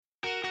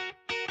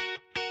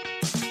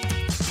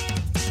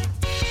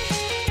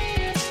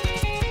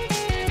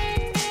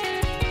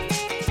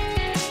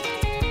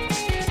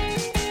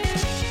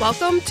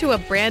Welcome to a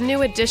brand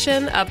new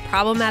edition of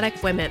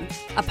Problematic Women,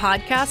 a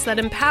podcast that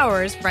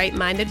empowers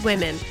right-minded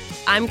women.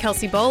 I'm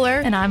Kelsey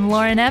Bowler. And I'm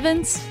Lauren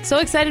Evans. So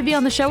excited to be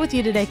on the show with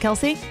you today,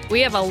 Kelsey.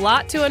 We have a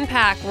lot to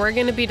unpack. We're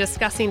going to be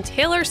discussing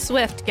Taylor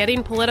Swift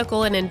getting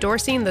political and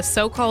endorsing the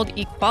so-called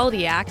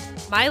Equality Act,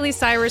 Miley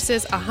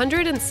Cyrus's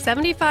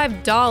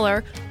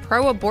 $175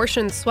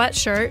 pro-abortion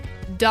sweatshirt,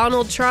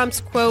 Donald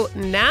Trump's, quote,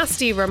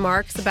 nasty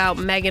remarks about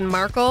Meghan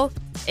Markle,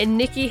 and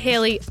Nikki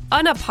Haley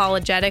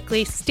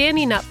unapologetically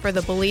standing up for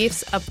the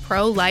beliefs of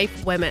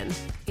pro-life women.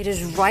 It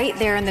is right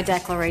there in the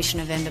Declaration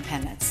of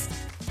Independence.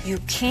 You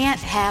can't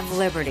have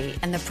liberty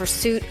and the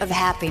pursuit of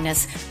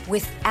happiness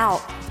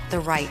without the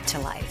right to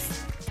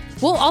life.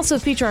 We'll also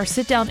feature our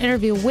sit-down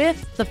interview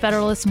with the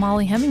Federalist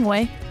Mollie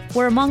Hemingway,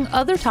 where among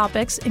other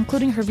topics,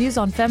 including her views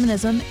on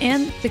feminism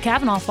and the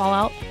Kavanaugh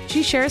fallout,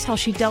 she shares how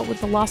she dealt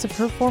with the loss of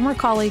her former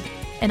colleague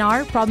and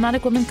our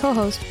Problematic Women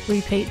co-host,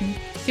 Ree Payton.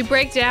 To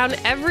break down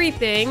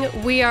everything,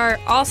 we are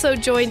also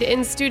joined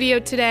in studio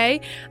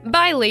today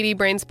by Lady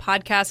Brains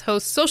podcast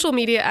host, social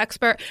media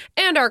expert,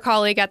 and our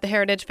colleague at the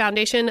Heritage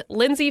Foundation,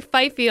 Lindsay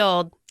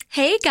Fifield.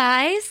 Hey,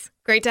 guys.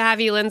 Great to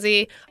have you,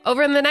 Lindsay.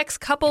 Over in the next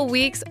couple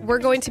weeks, we're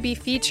going to be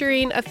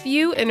featuring a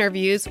few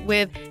interviews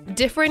with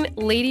different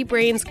Lady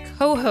Brains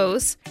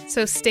co-hosts,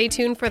 so stay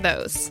tuned for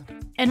those.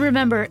 And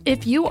remember,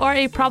 if you are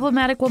a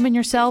problematic woman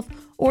yourself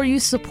or you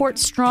support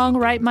strong,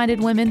 right-minded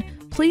women,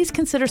 please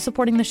consider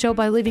supporting the show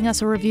by leaving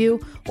us a review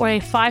or a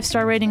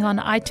 5-star rating on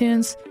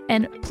iTunes.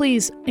 And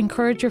please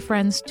encourage your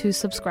friends to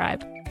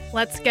subscribe.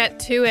 Let's get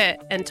to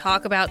it and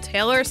talk about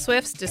Taylor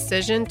Swift's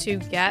decision to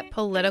get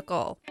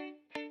political.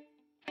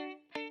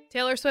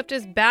 Taylor Swift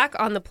is back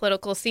on the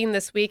political scene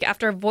this week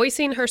after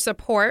voicing her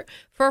support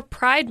for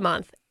Pride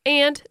Month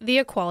and the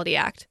Equality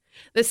Act.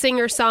 The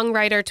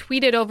singer-songwriter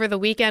tweeted over the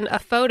weekend a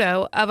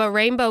photo of a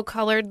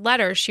rainbow-colored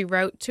letter she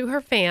wrote to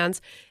her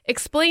fans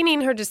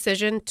explaining her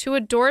decision to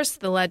endorse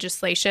the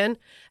legislation,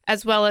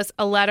 as well as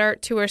a letter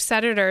to her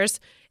senators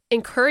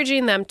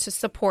encouraging them to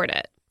support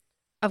it.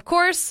 Of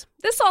course,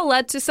 this all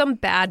led to some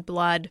bad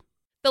blood.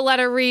 The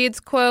letter reads,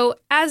 quote,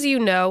 "As you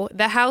know,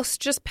 the House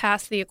just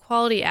passed the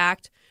Equality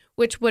Act,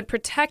 which would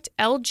protect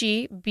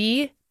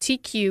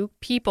LGBTQ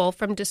people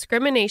from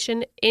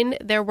discrimination in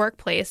their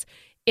workplace,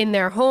 in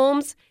their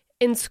homes,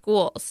 in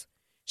schools."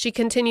 She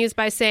continues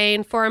by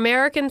saying, "For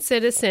American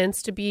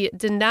citizens to be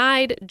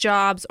denied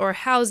jobs or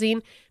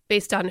housing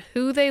based on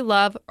who they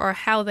love or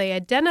how they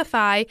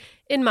identify,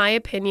 in my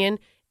opinion,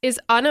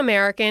 is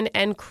un-American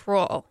and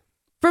cruel."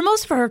 For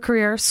most of her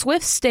career,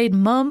 Swift stayed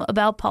mum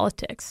about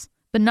politics,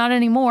 but not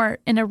anymore.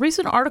 In a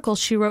recent article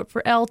she wrote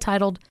for Elle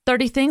titled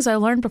 30 Things I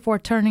Learned Before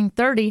Turning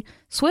 30,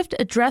 Swift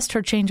addressed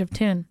her change of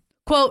tune.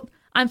 Quote,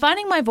 "I'm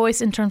finding my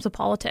voice in terms of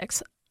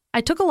politics. I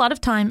took a lot of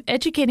time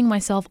educating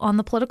myself on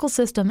the political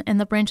system and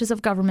the branches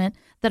of government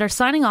that are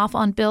signing off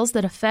on bills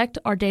that affect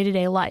our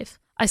day-to-day life.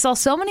 I saw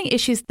so many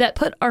issues that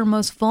put our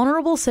most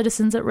vulnerable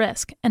citizens at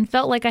risk and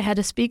felt like I had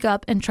to speak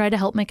up and try to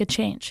help make a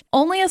change.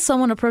 Only as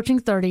someone approaching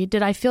 30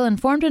 did I feel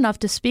informed enough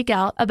to speak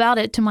out about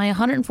it to my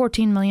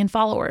 114 million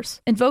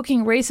followers.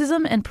 Invoking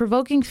racism and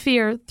provoking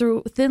fear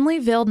through thinly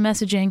veiled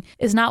messaging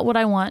is not what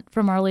I want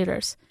from our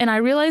leaders. And I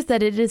realize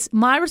that it is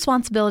my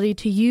responsibility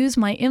to use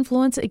my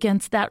influence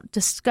against that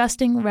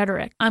disgusting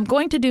rhetoric. I'm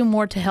going to do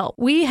more to help.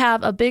 We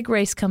have a big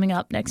race coming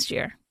up next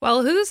year."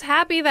 Well, who's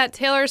happy that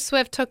Taylor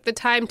Swift took the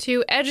time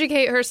to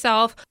educate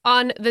herself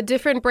on the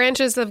different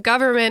branches of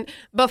government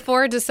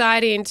before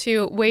deciding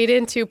to wade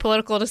into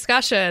political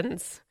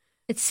discussions?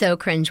 It's so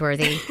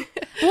cringeworthy.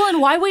 Well, and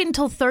why wait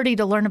until 30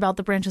 to learn about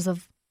the branches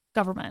of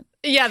government?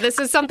 Yeah, this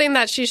is something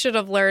that she should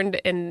have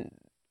learned in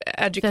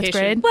education. 5th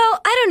grade?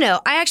 Well, I don't know.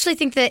 I actually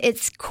think that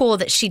it's cool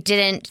that she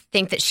didn't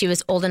think that she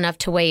was old enough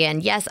to weigh in.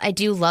 Yes, I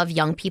do love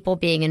young people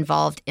being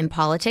involved in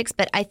politics,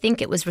 but I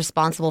think it was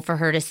responsible for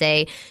her to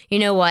say, you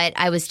know what,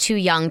 I was too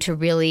young to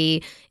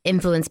really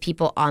influence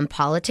people on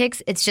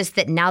politics. It's just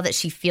that now that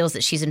she feels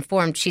that she's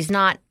informed, she's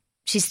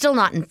still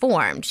not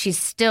informed. She's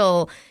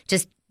still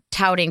just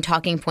touting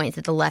talking points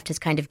that the left has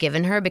kind of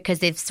given her because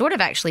they've sort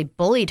of actually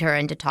bullied her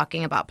into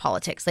talking about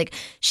politics. Like,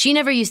 she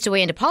never used to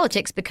weigh into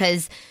politics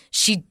because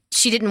she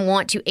didn't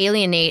want to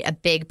alienate a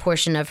big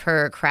portion of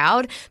her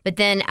crowd. But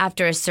then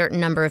after a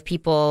certain number of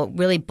people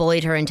really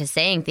bullied her into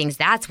saying things,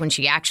 that's when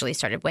she actually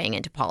started weighing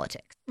into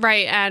politics.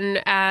 Right. And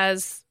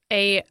as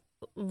a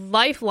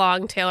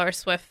lifelong Taylor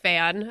Swift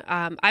fan,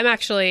 I'm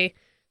actually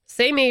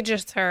same age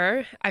as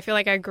her. I feel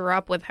like I grew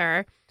up with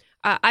her.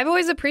 I've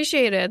always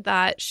appreciated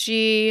that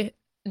she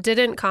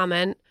didn't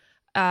comment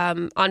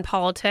on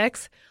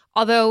politics,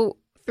 although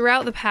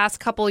throughout the past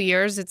couple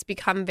years, it's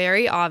become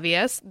very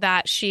obvious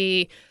that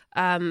she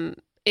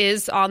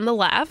is on the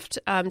left.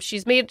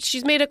 She's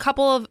made a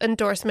couple of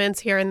endorsements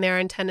here and there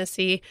in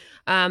Tennessee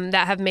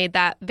that have made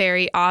that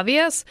very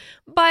obvious,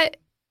 but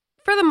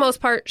for the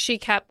most part, she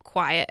kept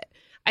quiet.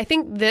 I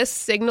think this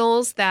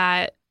signals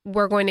that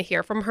we're going to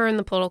hear from her in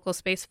the political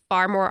space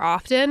far more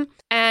often.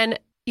 And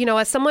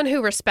as someone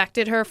who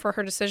respected her for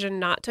her decision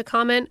not to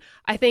comment,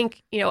 I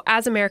think,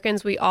 as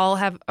Americans, we all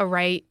have a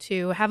right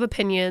to have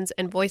opinions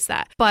and voice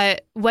that.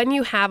 But when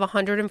you have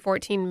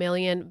 114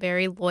 million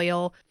very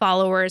loyal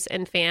followers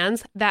and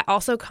fans, that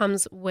also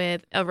comes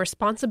with a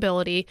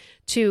responsibility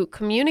to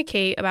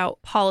communicate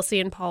about policy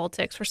and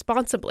politics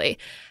responsibly.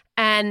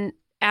 And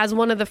as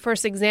one of the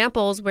first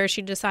examples where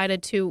she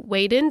decided to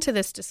wade into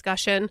this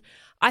discussion,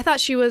 I thought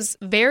she was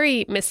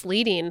very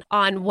misleading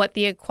on what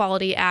the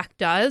Equality Act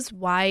does,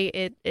 why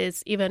it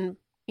is even,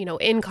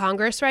 in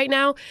Congress right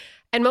now.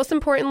 And most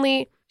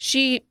importantly,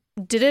 she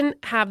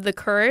didn't have the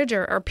courage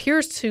or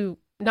appears to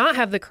not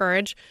have the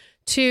courage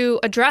to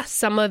address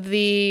some of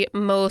the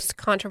most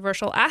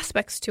controversial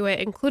aspects to it,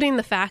 including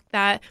the fact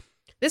that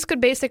this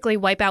could basically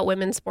wipe out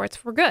women's sports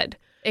for good.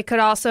 It could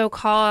also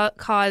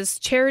cause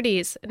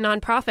charities,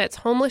 nonprofits,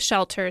 homeless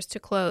shelters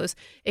to close.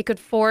 It could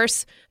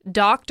force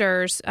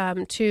doctors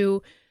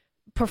to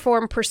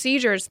perform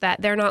procedures that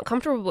they're not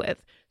comfortable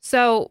with.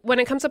 So when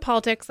it comes to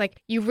politics,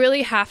 you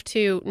really have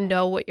to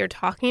know what you're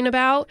talking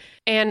about.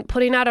 And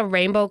putting out a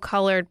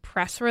rainbow-colored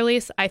press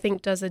release, I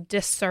think, does a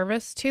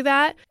disservice to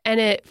that. And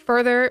it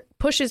further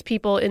pushes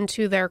people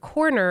into their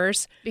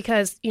corners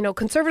because,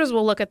 conservatives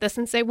will look at this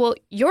and say, well,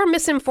 you're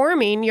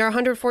misinforming your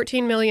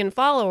 114 million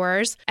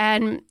followers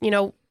and,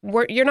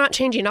 you're not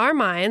changing our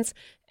minds.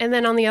 And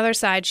then on the other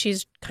side,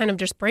 she's kind of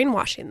just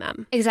brainwashing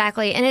them.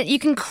 Exactly. And you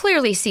can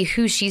clearly see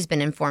who she's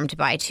been informed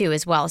by, too,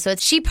 as well. So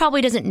she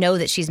probably doesn't know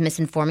that she's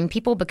misinforming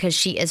people because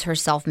she is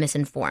herself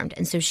misinformed.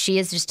 And so she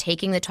is just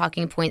taking the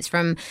talking points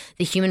from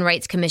the Human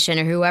Rights Commission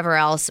or whoever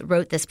else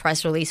wrote this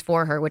press release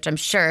for her, which I'm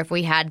sure if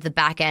we had the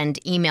back end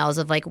emails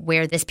of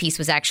where this piece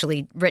was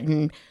actually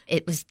written,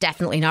 it was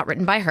definitely not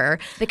written by her.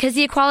 Because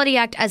the Equality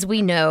Act, as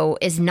we know,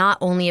 is not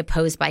only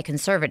opposed by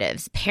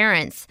conservatives,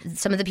 parents,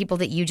 some of the people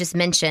that you just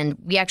mentioned.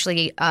 We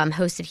actually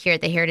hosted here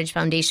at the Heritage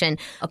Foundation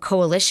a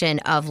coalition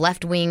of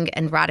left-wing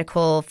and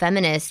radical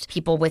feminist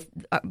people with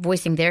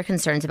voicing their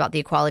concerns about the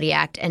Equality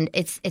Act. And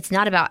it's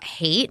not about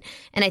hate.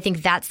 And I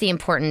think that's the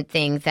important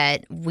thing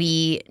that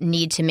we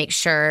need to make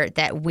sure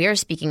that we're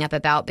speaking up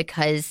about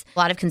because a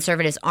lot of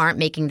conservatives aren't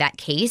making that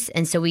case.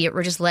 And so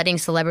we're just letting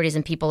celebrities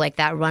and people like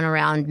that run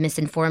around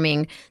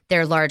misinforming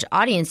their large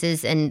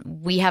audiences. And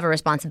we have a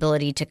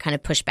responsibility to kind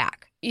of push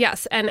back.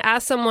 Yes. And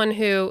as someone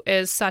who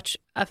is such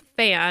a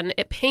fan,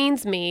 it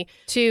pains me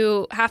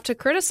to have to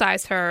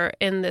criticize her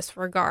in this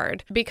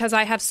regard because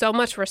I have so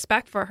much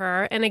respect for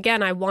her. And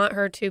again, I want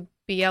her to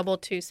be able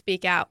to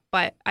speak out.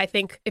 But I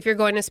think if you're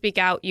going to speak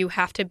out, you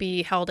have to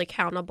be held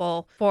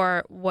accountable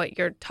for what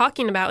you're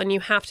talking about, and you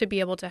have to be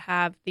able to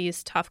have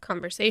these tough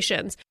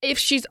conversations. If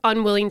she's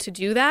unwilling to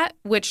do that,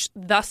 which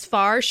thus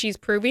far she's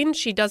proving,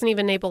 she doesn't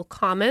even enable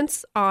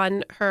comments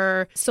on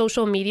her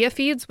social media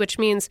feeds, which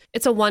means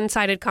it's a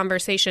one-sided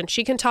conversation.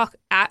 She can talk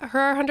at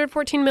her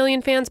 114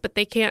 million fans, but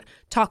they can't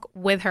talk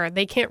with her.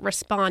 They can't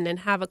respond and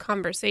have a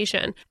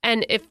conversation.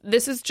 And if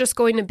this is just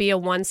going to be a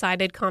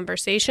one-sided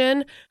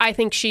conversation, I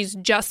think she's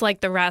just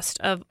like the rest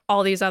of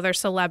all these other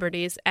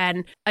celebrities.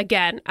 And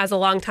again, as a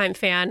longtime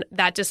fan,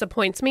 that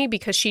disappoints me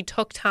because she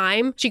took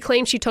time. She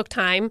claimed she took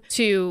time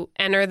to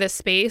enter this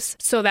space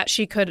so that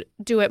she could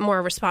do it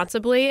more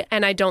responsibly.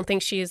 And I don't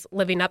think she's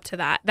living up to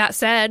that. That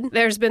said,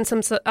 there's been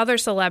some other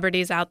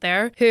celebrities out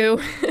there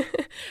who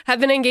have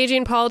been engaging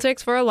in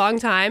politics for a long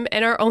time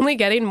and are only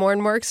getting more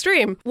and more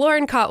extreme.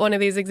 Lauren caught one of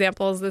these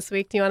examples this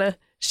week. Do you want to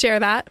share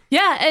that?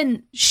 Yeah,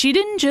 and she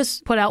didn't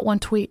just put out one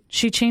tweet.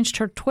 She changed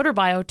her Twitter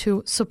bio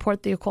to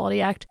support the Equality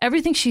Act.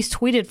 Everything she's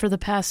tweeted for the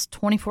past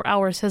 24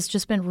 hours has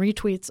just been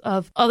retweets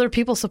of other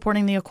people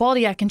supporting the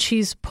Equality Act, and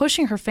she's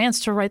pushing her fans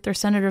to write their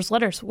senators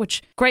letters,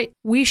 which, great.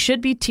 We should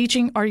be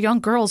teaching our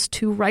young girls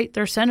to write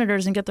their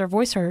senators and get their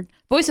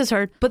voices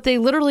heard, but they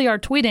literally are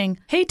tweeting,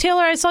 hey,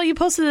 Taylor, I saw you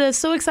posted this.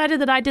 So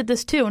excited that I did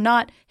this too.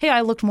 Not, hey,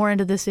 I looked more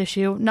into this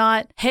issue.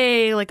 Not,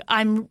 hey,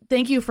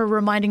 thank you for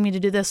reminding me to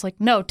do this.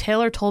 No,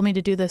 Taylor told me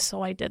to do this,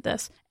 so I did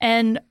this.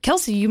 And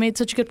Kelsey, you made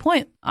such a good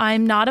point.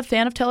 I'm not a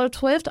fan of Taylor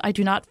Swift. I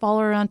do not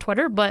follow her on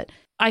Twitter, but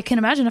I can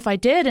imagine if I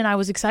did and I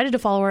was excited to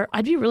follow her,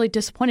 I'd be really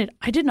disappointed.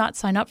 I did not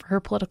sign up for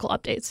her political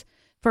updates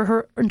for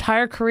her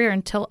entire career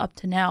until up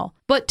to now.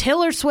 But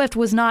Taylor Swift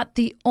was not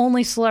the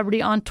only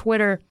celebrity on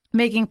Twitter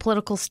making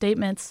political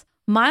statements.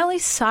 Miley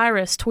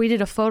Cyrus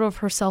tweeted a photo of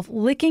herself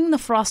licking the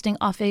frosting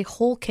off a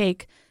whole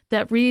cake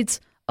that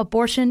reads,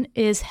 "Abortion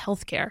is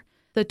healthcare."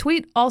 The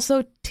tweet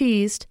also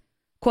teased,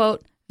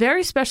 quote,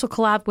 "Very special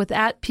collab with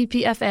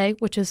 @PPFA,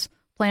 which is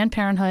Planned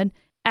Parenthood,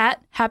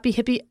 @Happy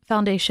Hippie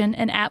Foundation,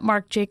 and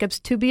 @Marc Jacobs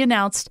to be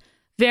announced.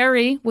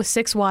 Very with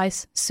 6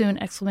 Ys soon,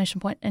 exclamation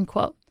point," end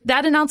quote.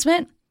 That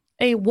announcement,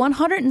 a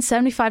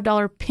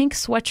 $175 pink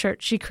sweatshirt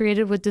she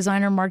created with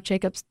designer Marc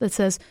Jacobs that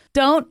says,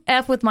 "Don't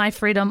F with my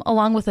freedom,"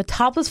 along with a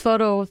topless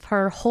photo of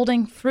her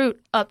holding fruit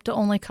up to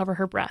only cover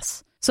her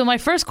breasts. So my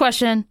first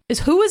question is,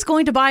 who is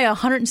going to buy a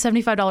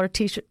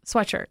 $175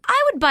 sweatshirt?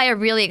 I would buy a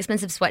really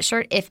expensive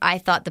sweatshirt if I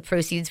thought the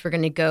proceeds were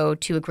going to go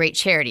to a great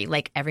charity,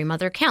 like Every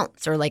Mother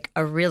Counts, or like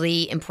a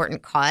really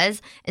important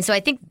cause. And so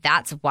I think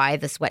that's why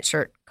the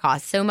sweatshirt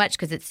cost so much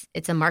because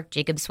it's a Marc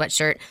Jacobs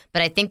sweatshirt.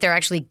 But I think they're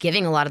actually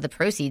giving a lot of the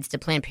proceeds to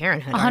Planned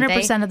Parenthood, aren't they?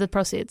 100% of the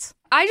proceeds.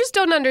 I just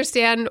don't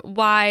understand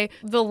why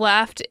the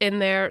left in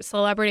their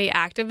celebrity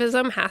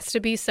activism has to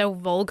be so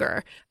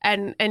vulgar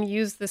and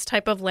use this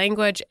type of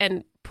language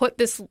and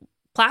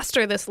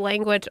plaster this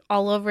language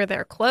all over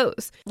their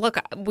clothes. Look,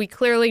 we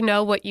clearly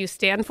know what you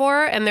stand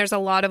for, and there's a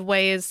lot of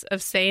ways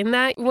of saying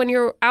that. When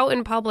you're out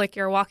in public,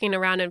 you're walking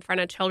around in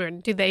front of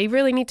children. Do they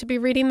really need to be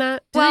reading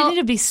that? They need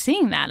to be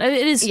seeing that.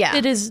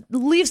 It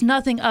leaves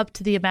nothing up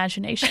to the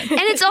imagination.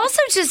 And it's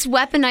also just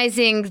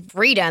weaponizing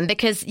freedom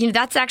because,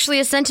 that's actually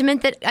a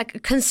sentiment that a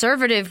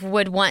conservative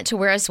would want to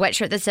wear a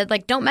sweatshirt that said,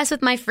 like, don't mess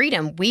with my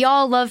freedom. We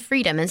all love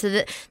freedom. And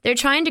so they're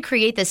trying to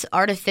create this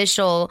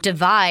artificial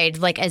divide,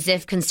 like as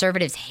if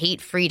conservatives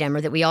hate freedom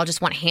or that we all just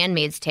want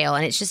Handmaid's Tale,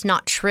 and it's just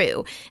not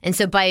true. And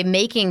so by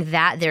making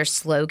that their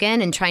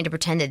slogan and trying to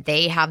pretend that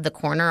they have the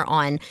corner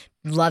on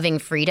loving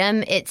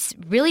freedom, it's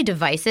really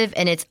divisive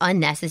and it's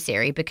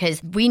unnecessary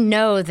because we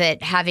know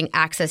that having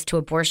access to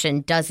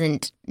abortion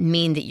doesn't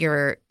mean that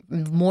you're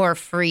more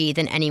free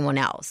than anyone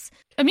else.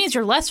 It means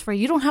you're less free.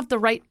 You don't have the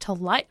right to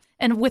life.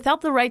 And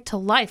without the right to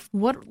life,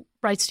 what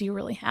rights do you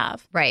really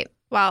have? Right.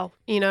 Well,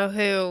 you know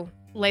who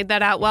laid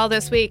that out well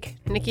this week?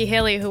 Nikki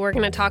Haley, who we're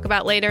going to talk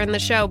about later in the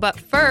show. But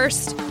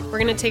first, we're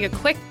going to take a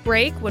quick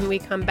break. When we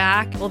come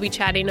back, we'll be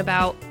chatting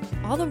about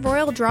all the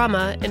royal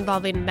drama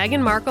involving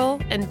Meghan Markle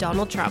and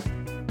Donald Trump.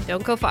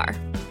 Don't go far.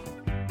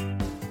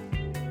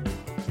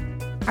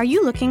 Are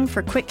you looking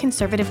for quick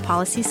conservative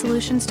policy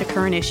solutions to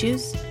current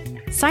issues?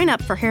 Sign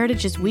up for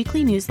Heritage's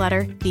weekly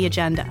newsletter, The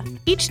Agenda.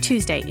 Each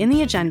Tuesday in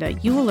The Agenda,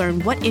 you will learn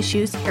what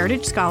issues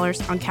Heritage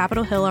scholars on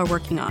Capitol Hill are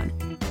working on,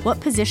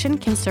 what position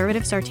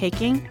conservatives are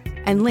taking,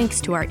 and links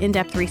to our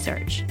in-depth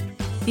research.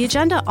 The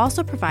Agenda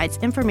also provides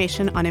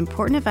information on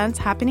important events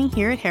happening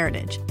here at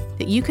Heritage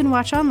that you can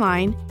watch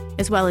online,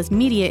 as well as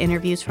media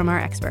interviews from our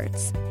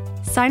experts.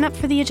 Sign up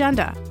for The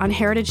Agenda on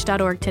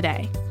heritage.org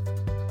today.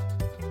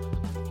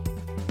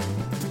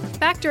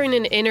 Back during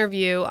an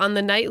interview on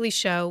The Nightly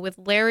Show with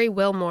Larry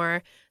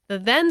Wilmore, the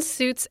then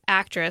Suits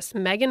actress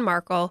Meghan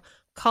Markle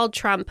called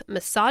Trump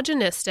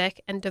misogynistic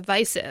and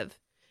divisive.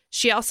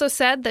 She also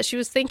said that she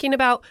was thinking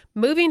about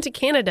moving to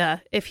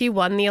Canada if he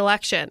won the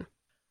election.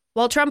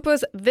 While Trump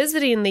was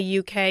visiting the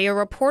UK, a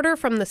reporter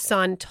from The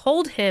Sun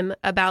told him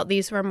about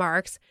these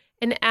remarks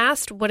and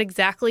asked what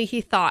exactly he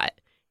thought.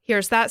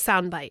 Here's that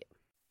soundbite.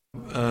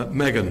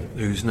 Meghan,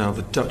 who's now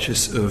the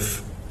Duchess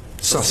of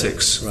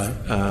Sussex,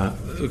 right.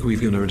 We've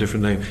given her a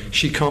different name.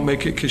 She can't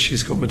make it because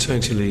she's got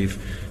maternity leave.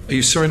 Are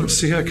you sorry not to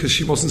see her because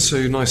she wasn't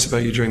so nice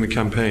about you during the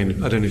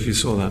campaign? I don't know if you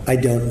saw that. I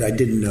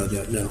didn't know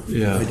that, no.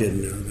 Yeah. I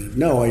didn't know that.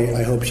 No,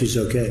 I hope she's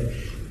okay.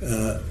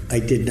 I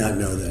did not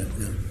know that,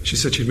 no. She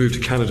said she'd move to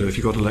Canada if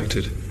you got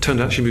elected.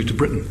 Turned out she moved to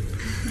Britain.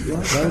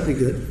 Well, that would be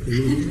good.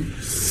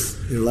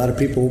 There are a lot of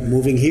people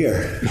moving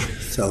here.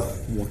 So,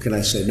 what can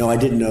I say? No, I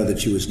didn't know that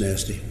she was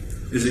nasty.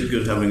 Is it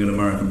good having an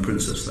American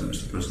princess then,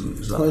 Mr. President?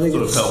 Does that Well,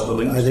 sort of help the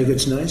links? I think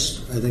it's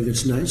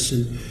nice,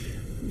 and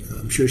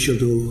I'm sure she'll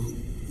do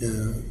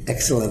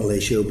excellently.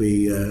 She'll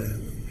be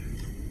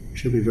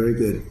very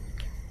good.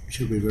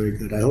 She'll be very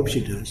good. I hope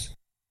she does.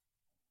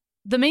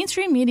 The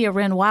mainstream media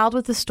ran wild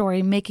with the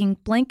story, making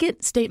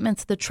blanket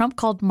statements that Trump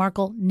called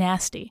Markle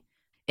nasty.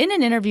 In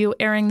an interview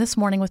airing this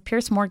morning with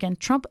Piers Morgan,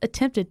 Trump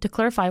attempted to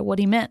clarify what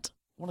he meant.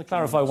 I want to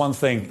clarify one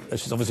thing,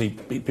 which is obviously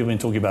people have been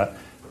talking about.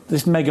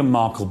 This Meghan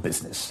Markle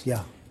business.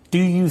 Yeah. Do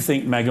you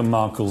think Meghan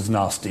Markle's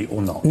nasty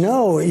or not?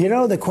 No,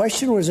 the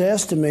question was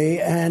asked to me,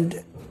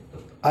 and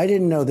I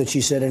didn't know that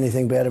she said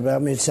anything bad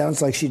about me. It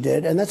sounds like she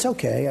did, and that's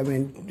okay. I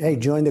mean, hey,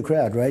 join the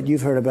crowd, right?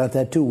 You've heard about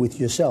that, too, with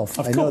yourself.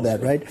 Of course. Know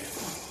that, right?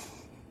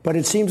 But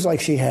it seems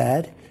like she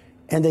had,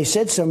 and they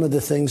said some of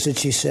the things that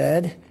she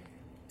said,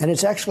 and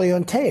it's actually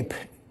on tape.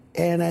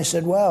 And I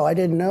said, wow, I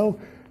didn't know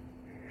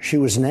she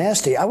was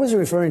nasty. I wasn't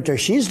referring to her,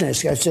 she's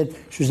nasty. I said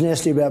she was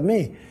nasty about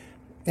me.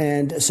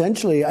 And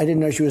essentially, I didn't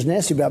know she was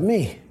nasty about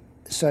me.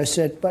 So I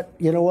said, but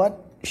you know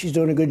what? She's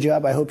doing a good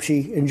job. I hope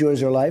she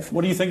enjoys her life.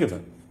 What do you think of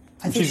her?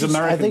 I think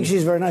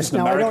she's very nice. She's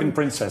an American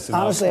princess.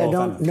 Honestly, I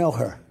don't know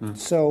her.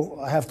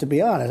 So I have to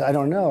be honest. I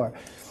don't know her.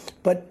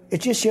 But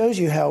it just shows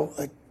you how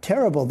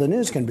terrible the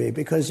news can be.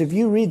 Because if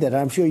you read that,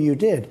 I'm sure you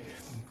did,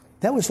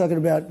 that was talking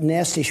about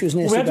nasty. She was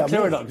nasty about me.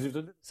 We had to clear it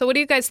up. So what do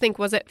you guys think?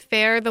 Was it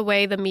fair the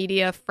way the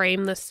media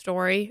framed the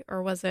story?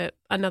 Or was it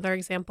another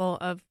example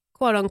of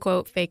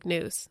quote-unquote fake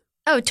news?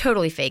 Oh,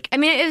 totally fake. I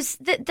mean, it was.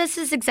 This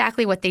is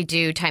exactly what they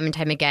do time and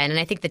time again. And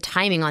I think the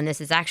timing on this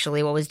is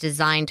actually what was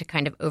designed to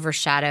kind of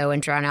overshadow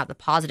and drown out the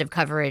positive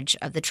coverage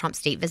of the Trump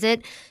state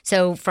visit.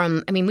 So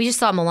we just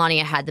saw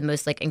Melania had the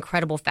most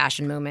incredible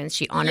fashion moments.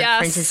 She honored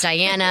Princess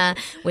Diana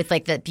with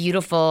the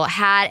beautiful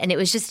hat. And it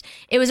was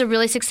a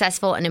really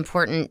successful and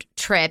important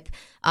trip.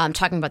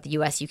 talking about the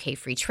US-UK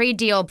free trade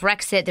deal,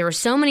 Brexit. There were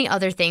so many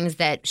other things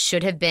that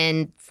should have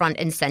been front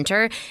and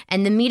center.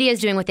 And the media is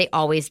doing what they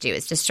always do.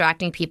 It's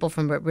distracting people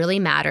from what really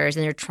matters.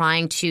 And they're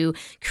trying to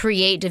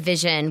create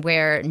division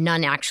where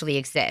none actually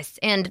exists.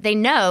 And they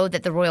know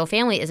that the royal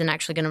family isn't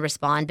actually going to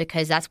respond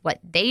because that's what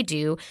they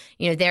do.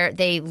 You know,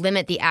 they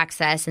limit the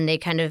access and they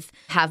kind of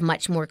have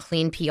much more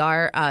clean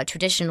PR.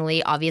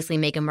 Traditionally, obviously,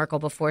 Meghan Markle,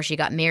 before she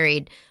got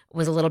married,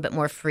 was a little bit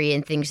more free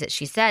in things that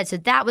she said. So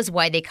that was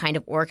why they kind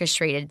of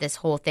orchestrated this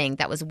whole thing.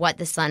 That was what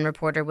the Sun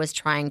reporter was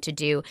trying to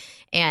do.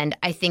 And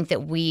I think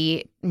that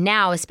we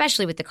now,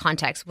 especially with the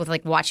context, with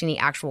like watching the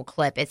actual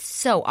clip, it's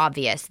so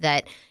obvious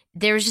that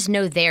there was just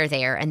no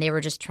there, and they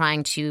were just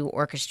trying to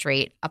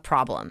orchestrate a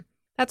problem.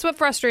 That's what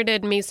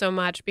frustrated me so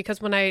much, because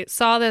when I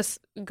saw this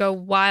go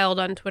wild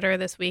on Twitter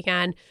this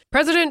weekend,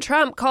 President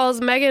Trump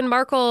calls Meghan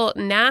Markle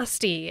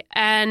nasty.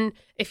 And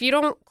if you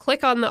don't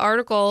click on the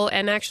article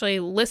and actually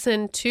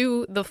listen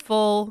to the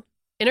full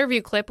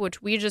interview clip,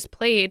 which we just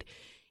played,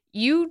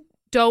 you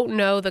don't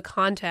know the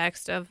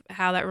context of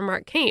how that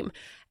remark came.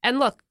 And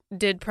look,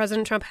 did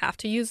President Trump have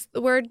to use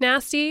the word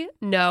nasty?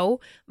 No,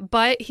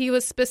 but he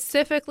was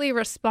specifically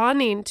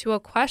responding to a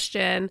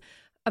question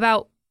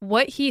about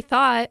what he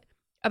thought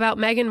about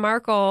Meghan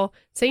Markle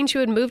saying she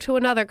would move to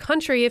another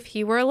country if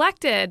he were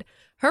elected.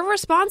 Her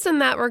response in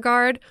that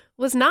regard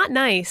was not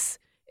nice.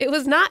 It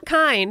was not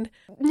kind.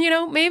 You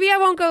know, maybe I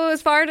won't go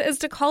as far as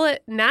to call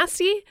it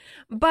nasty,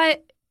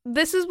 but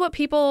this is what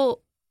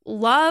people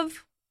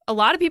love. A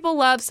lot of people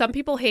love, some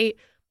people hate,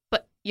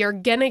 but you're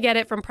going to get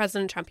it from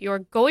President Trump. You're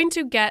going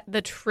to get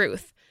the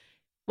truth.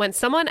 When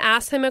someone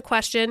asks him a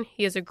question,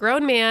 he is a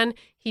grown man.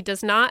 He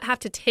does not have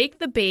to take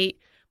the bait,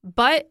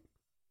 but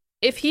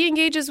if he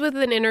engages with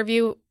an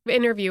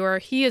interviewer,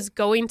 he is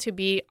going to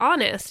be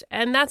honest.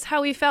 And that's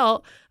how he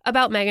felt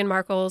about Meghan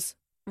Markle's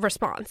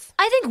response.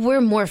 I think we're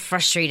more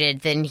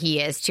frustrated than he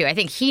is, too. I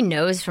think he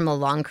knows from a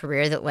long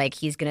career that, like,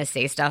 he's going to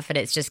say stuff and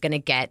it's just going to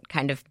get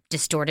kind of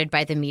distorted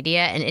by the media.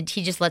 And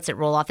he just lets it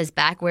roll off his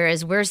back.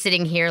 Whereas we're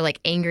sitting here, like,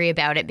 angry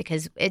about it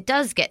because it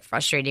does get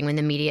frustrating when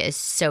the media is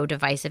so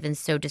divisive and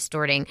so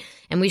distorting.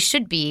 And we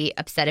should be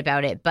upset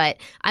about it. But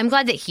I'm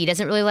glad that he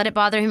doesn't really let it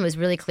bother him. It was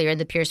really clear in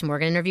the Piers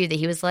Morgan interview that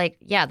he was like,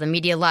 yeah, the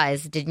media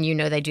lies. Didn't you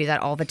know they do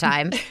that all the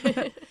time?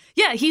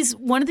 Yeah, he's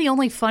one of the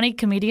only funny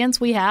comedians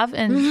we have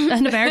in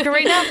America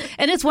right now.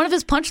 And it's one of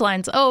his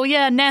punchlines. Oh,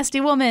 yeah, nasty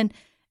woman.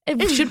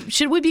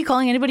 Should we be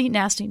calling anybody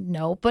nasty?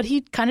 No. But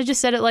he kind of just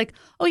said it like,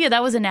 oh, yeah,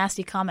 that was a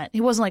nasty comment. He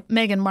wasn't like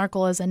Meghan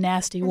Markle is a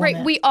nasty woman.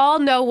 Right. We all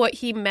know what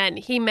he meant.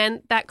 He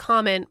meant that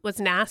comment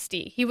was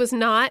nasty. He was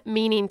not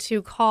meaning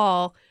to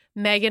call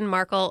Meghan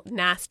Markle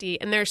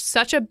nasty. And there's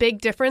such a big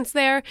difference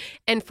there.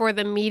 And for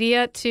the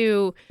media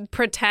to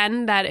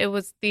pretend that it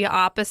was the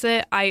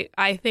opposite,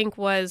 I think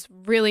was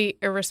really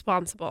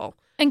irresponsible.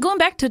 And going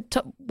back to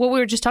what we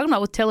were just talking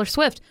about with Taylor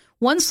Swift,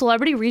 one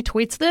celebrity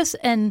retweets this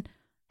and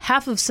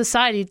half of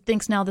society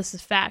thinks now this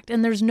is fact.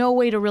 And there's no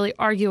way to really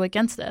argue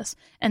against this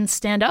and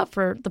stand up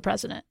for the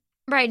president.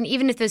 Right. And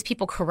even if those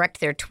people correct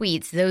their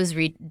tweets, those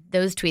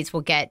tweets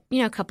will get,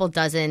 a couple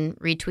dozen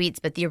retweets,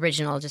 but the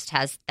original just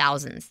has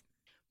thousands.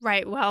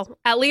 Right. Well,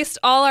 at least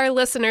all our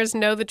listeners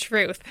know the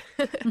truth.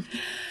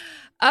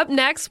 Up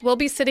next, we'll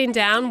be sitting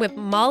down with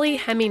Molly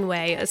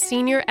Hemingway, a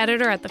senior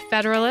editor at The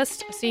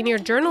Federalist, a senior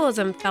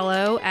journalism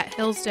fellow at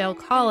Hillsdale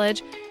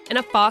College, and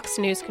a Fox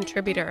News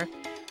contributor.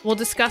 We'll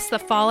discuss the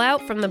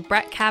fallout from the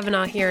Brett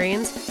Kavanaugh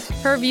hearings,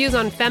 her views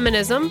on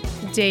feminism,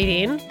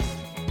 dating.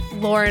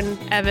 Lauren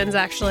Evans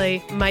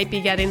actually might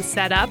be getting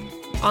set up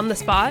on the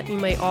spot. You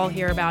might all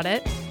hear about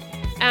it.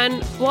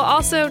 And we'll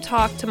also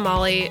talk to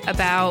Molly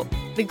about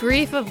the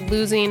grief of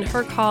losing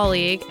her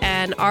colleague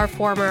and our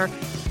former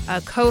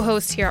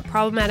co-host here at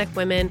Problematic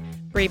Women,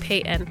 Bree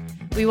Payton.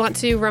 We want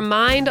to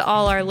remind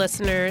all our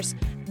listeners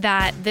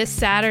that this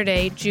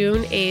Saturday,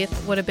 June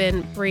 8th, would have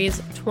been Bree's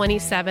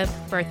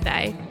 27th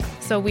birthday.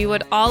 So we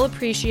would all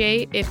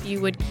appreciate if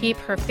you would keep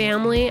her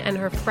family and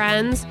her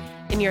friends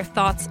in your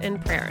thoughts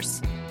and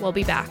prayers. We'll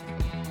be back.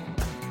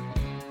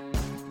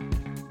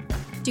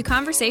 Do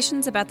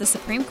conversations about the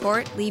Supreme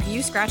Court leave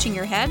you scratching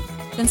your head?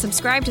 Then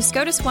subscribe to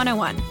SCOTUS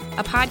 101,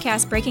 a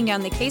podcast breaking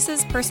down the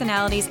cases,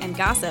 personalities, and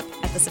gossip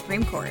at the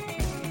Supreme Court.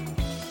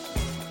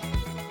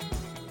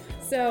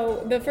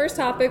 So the first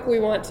topic we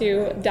want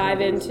to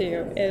dive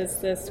into is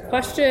this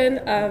question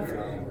of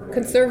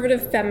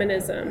conservative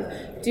feminism.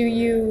 Do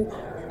you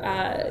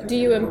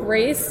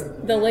embrace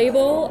the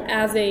label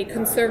as a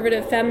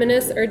conservative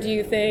feminist, or do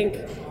you think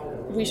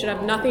we should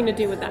have nothing to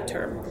do with that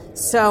term?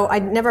 So I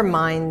never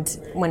mind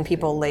when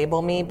people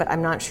label me, but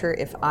I'm not sure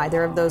if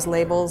either of those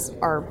labels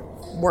are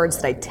words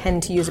that I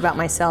tend to use about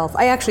myself.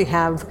 I actually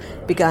have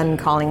begun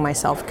calling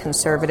myself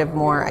conservative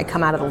more. I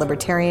come out of the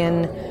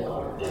libertarian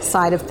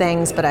side of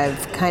things, but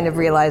I've kind of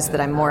realized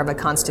that I'm more of a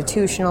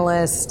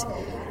constitutionalist,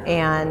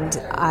 and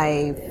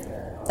I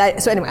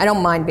So anyway, I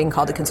don't mind being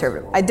called a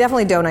conservative. I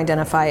definitely don't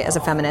identify as a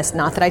feminist.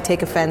 Not that I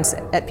take offense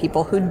at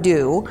people who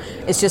do.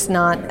 It's just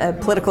not a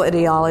political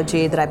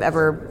ideology that I've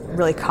ever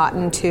really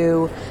cottoned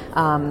to,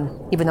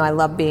 even though I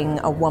love being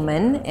a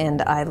woman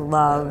and I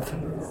love,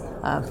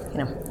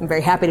 I'm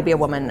very happy to be a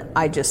woman.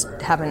 I just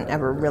haven't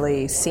ever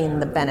really seen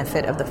the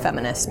benefit of the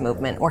feminist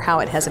movement or how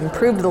it has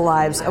improved the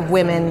lives of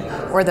women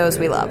or those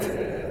we love.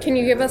 Can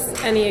you give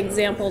us any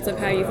examples of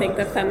how you think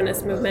the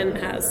feminist movement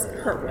has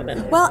hurt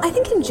women? Well, I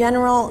think in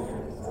general,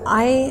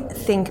 I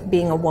think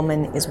being a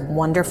woman is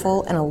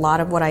wonderful, and a lot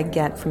of what I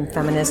get from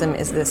feminism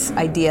is this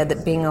idea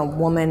that being a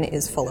woman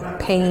is full of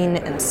pain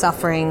and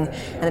suffering,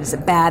 and that it's a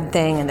bad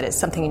thing, and that it's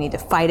something you need to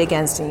fight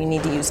against, and you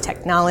need to use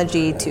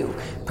technology to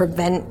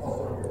prevent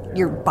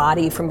your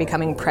body from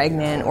becoming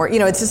pregnant, or,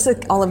 it's just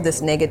like all of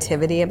this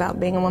negativity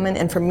about being a woman.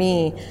 And for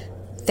me,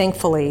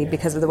 thankfully,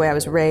 because of the way I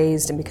was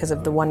raised and because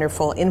of the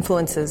wonderful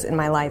influences in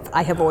my life,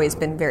 I have always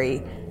been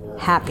very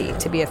happy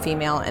to be a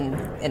female and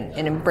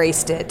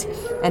embraced it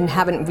and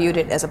haven't viewed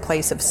it as a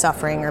place of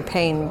suffering or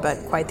pain, but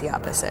quite the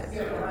opposite.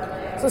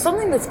 So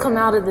something that's come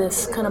out of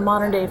this kind of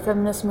modern day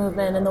feminist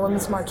movement and the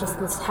Women's March is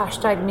this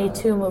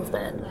 #MeToo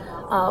movement,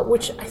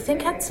 which I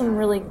think had some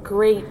really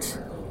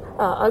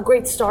a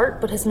great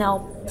start, but has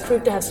now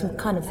proved to have some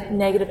kind of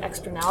negative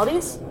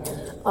externalities.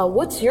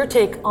 What's your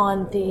take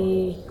on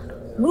the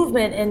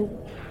movement, and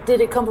did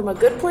it come from a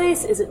good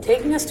place? Is it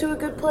taking us to a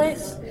good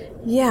place?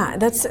 Yeah,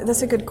 that's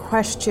a good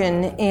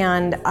question,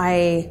 and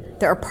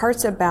there are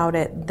parts about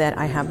it that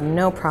I have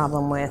no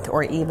problem with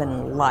or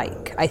even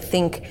like. I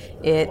think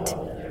it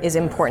is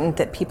important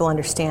that people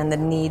understand the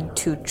need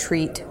to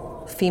treat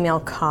female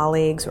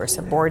colleagues or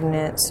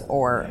subordinates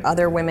or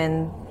other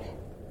women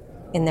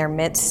in their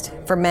midst,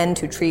 for men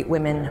to treat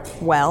women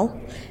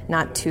well,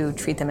 not to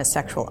treat them as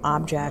sexual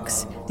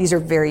objects. These are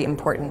very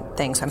important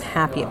things, so I'm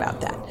happy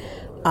about that.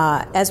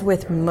 As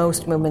with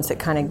most movements that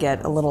kind of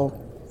get a little,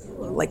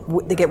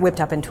 they get whipped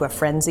up into a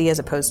frenzy as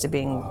opposed to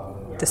being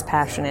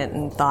dispassionate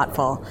and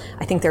thoughtful,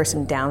 I think there are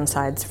some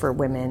downsides for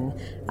women.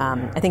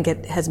 I think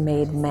it has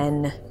made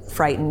men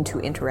frightened to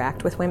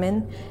interact with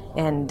women,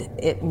 and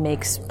it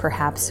makes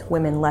perhaps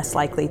women less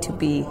likely to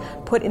be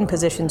put in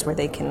positions where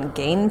they can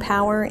gain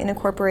power in a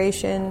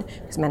corporation,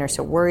 because men are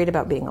so worried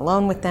about being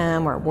alone with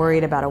them or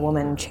worried about a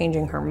woman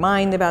changing her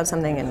mind about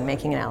something and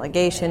making an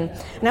allegation.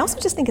 And I also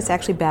just think it's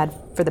actually bad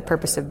for the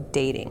purpose of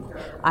dating.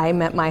 I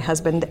met my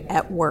husband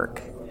at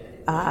work.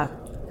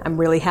 I'm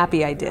really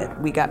happy I did.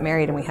 We got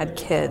married and we had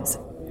kids.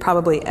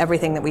 Probably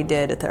everything that we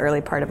did at the early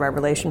part of our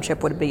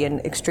relationship would be an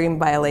extreme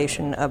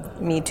violation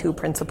of Me Too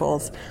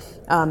principles.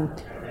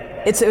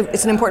 It's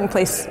an important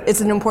place.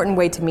 It's an important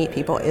way to meet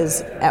people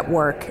is at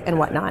work and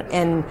whatnot.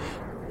 And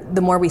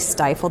the more we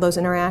stifle those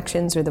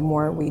interactions, or the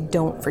more we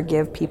don't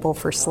forgive people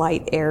for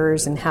slight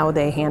errors in how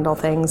they handle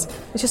things,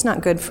 it's just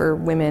not good for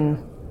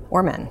women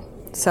or men.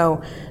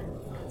 So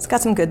it's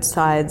got some good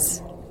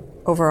sides.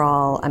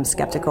 Overall, I'm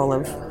skeptical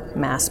of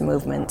mass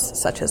movements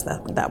such as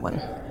that one.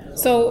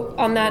 So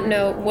on that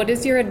note, what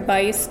is your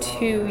advice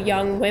to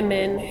young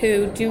women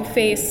who do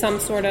face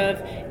some sort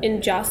of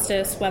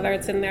injustice, whether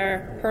it's in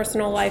their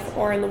personal life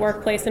or in the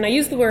workplace? And I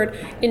use the word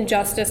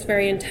injustice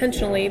very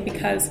intentionally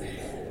because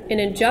an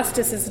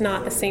injustice is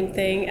not the same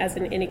thing as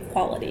an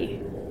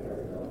inequality.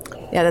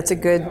 Yeah, that's a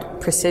good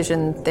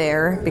precision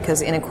there,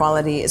 because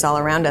inequality is all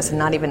around us and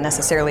not even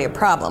necessarily a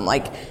problem.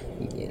 Like,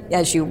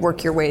 as you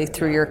work your way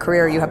through your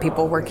career, you have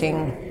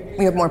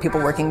more people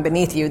working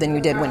beneath you than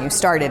you did when you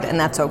started, and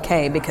that's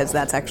okay because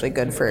that's actually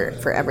good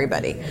for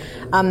everybody.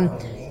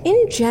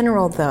 In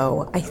general,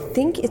 though, I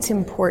think it's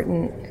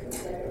important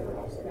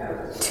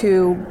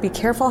to be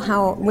careful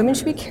women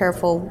should be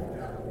careful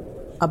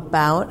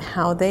about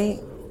how they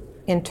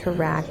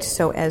interact,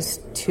 so as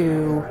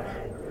to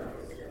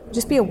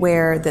just be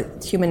aware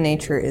that human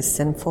nature is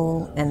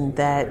sinful and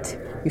that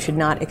you should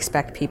not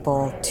expect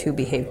people to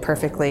behave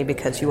perfectly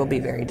because you will be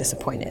very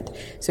disappointed.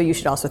 So you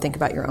should also think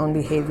about your own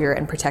behavior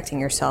and protecting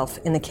yourself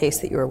in the case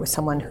that you are with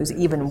someone who's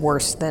even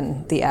worse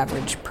than the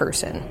average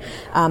person.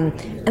 And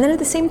then at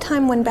the same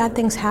time, when bad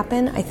things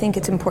happen, I think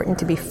it's important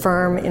to be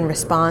firm in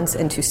response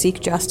and to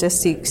seek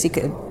justice, seek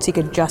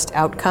a just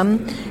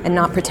outcome, and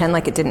not pretend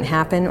like it didn't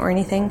happen or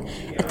anything.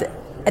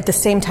 At the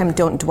same time,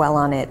 don't dwell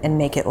on it and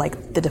make it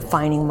like the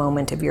defining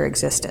moment of your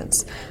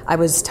existence. I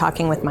was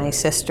talking with my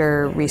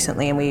sister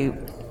recently, and we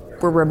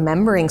were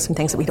remembering some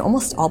things that we'd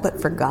almost all but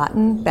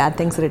forgotten, bad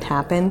things that had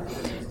happened.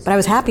 But I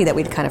was happy that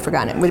we'd kind of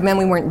forgotten it. It meant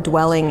we weren't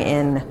dwelling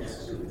in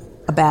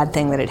a bad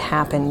thing that had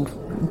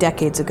happened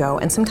decades ago.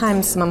 And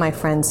sometimes some of my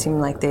friends seem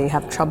like they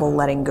have trouble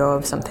letting go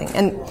of something.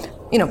 And,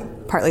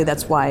 partly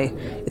that's why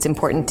it's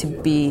important to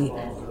be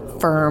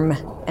firm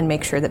and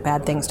make sure that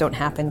bad things don't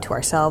happen to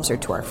ourselves or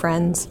to our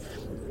friends,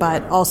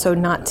 but also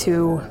not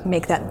to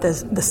make that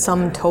the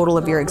sum total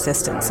of your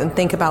existence, and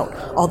think about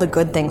all the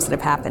good things that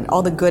have happened,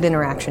 all the good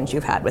interactions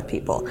you've had with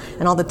people,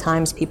 and all the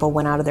times people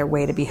went out of their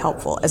way to be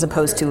helpful, as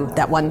opposed to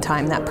that one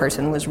time that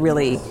person was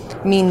really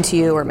mean to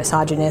you or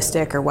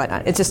misogynistic or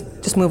whatnot. It's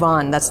just move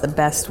on. That's the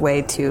best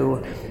way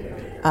to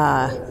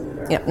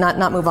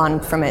not move on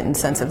from it in the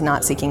sense of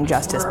not seeking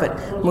justice,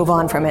 but move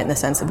on from it in the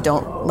sense of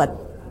don't let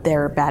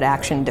their bad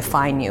action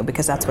define you,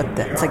 because that's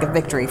it's like a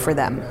victory for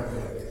them.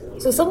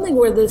 So something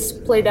where this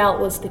played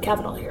out was the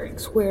Kavanaugh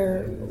hearings,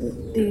 where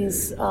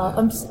these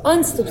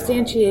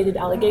unsubstantiated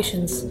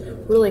allegations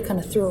really kind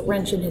of threw a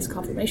wrench in his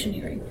confirmation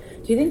hearing.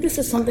 Do you think this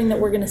is something that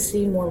we're going to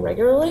see more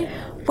regularly?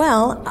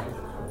 Well,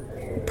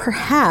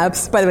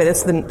 perhaps. By the way,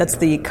 that's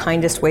the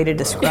kindest way to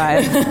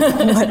describe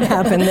what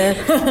happened there.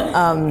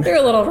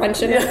 Threw a little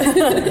wrench in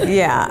it.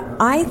 Yeah.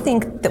 I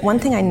think that one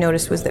thing I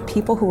noticed was that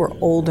people who were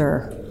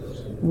older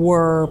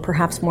were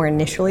perhaps more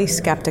initially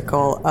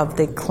skeptical of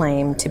the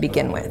claim to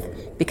begin with,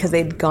 because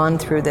they'd gone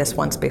through this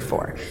once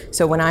before.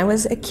 So when I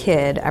was a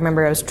kid, I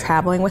remember I was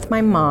traveling with my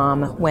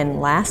mom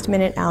when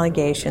last-minute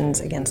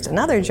allegations against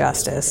another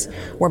justice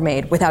were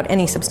made without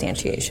any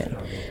substantiation.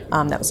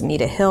 That was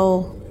Anita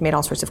Hill, made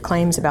all sorts of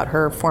claims about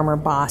her former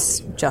boss,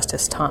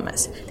 Justice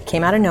Thomas. They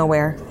came out of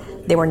nowhere.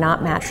 They were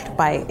not matched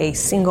by a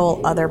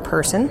single other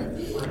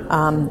person.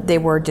 They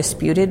were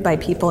disputed by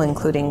people,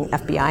 including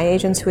FBI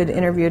agents who had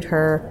interviewed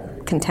her,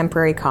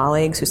 contemporary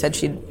colleagues who said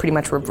she'd pretty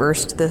much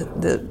reversed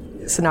the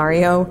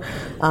scenario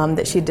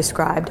that she'd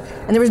described.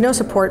 And there was no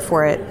support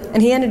for it.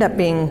 And he ended up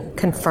being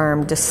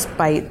confirmed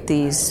despite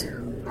these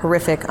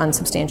horrific,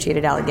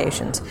 unsubstantiated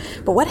allegations.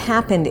 But what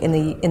happened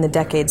in the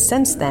decades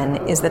since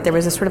then is that there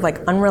was a sort of like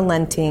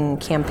unrelenting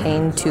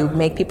campaign to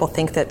make people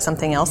think that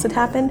something else had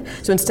happened.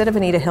 So instead of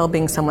Anita Hill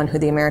being someone who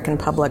the American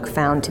public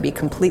found to be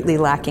completely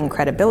lacking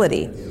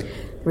credibility,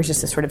 there was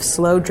just a sort of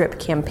slow drip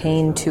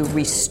campaign to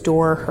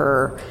restore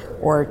her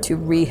or to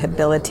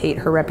rehabilitate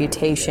her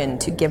reputation,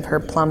 to give her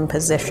plum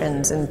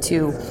positions and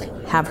to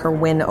have her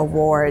win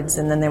awards.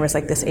 And then there was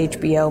like this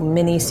HBO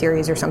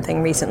mini-series or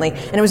something recently.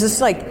 And it was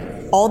just like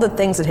all the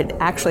things that had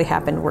actually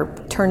happened were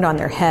turned on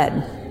their head.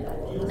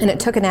 And it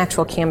took an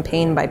actual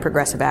campaign by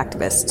progressive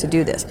activists to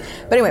do this.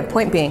 But anyway,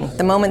 point being,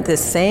 the moment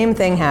this same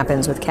thing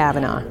happens with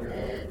Kavanaugh,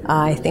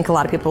 I think a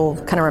lot of people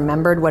kind of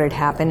remembered what had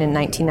happened in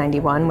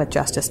 1991 with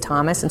Justice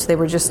Thomas. And so they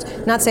were just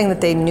not saying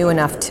that they knew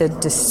enough to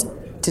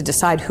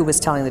decide who was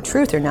telling the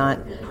truth or not,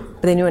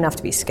 but they knew enough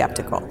to be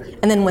skeptical.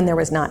 And then when there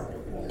was not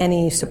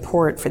any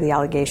support for the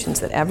allegations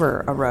that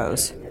ever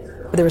arose,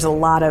 but there was a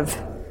lot of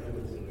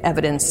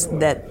evidence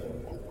that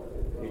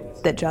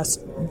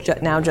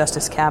now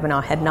Justice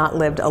Kavanaugh had not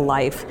lived a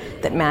life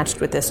that matched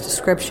with this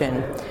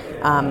description,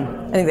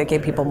 I think that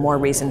gave people more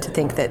reason to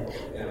think that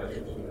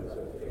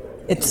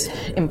it's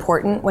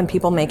important when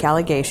people make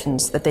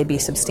allegations that they be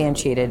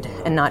substantiated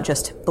and not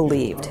just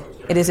believed.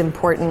 It is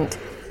important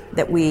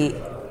that we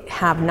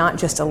have not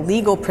just a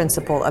legal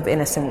principle of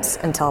innocence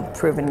until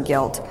proven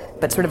guilt,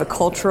 but sort of a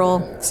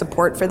cultural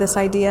support for this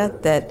idea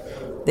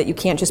that you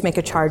can't just make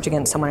a charge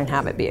against someone and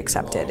have it be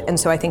accepted. And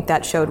so I think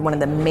that showed one of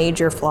the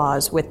major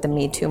flaws with the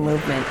Me Too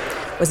movement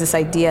was this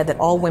idea that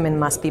all women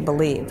must be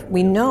believed.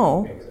 We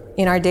know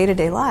in our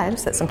day-to-day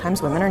lives that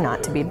sometimes women are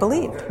not to be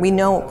believed. We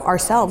know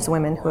ourselves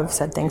women who have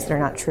said things that are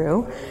not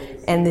true.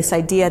 And this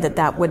idea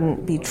that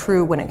wouldn't be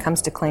true when it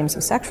comes to claims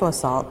of sexual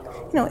assault,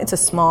 it's a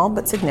small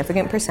but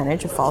significant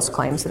percentage of false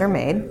claims that are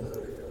made.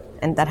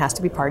 And that has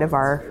to be part of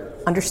our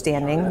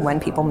understanding when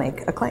people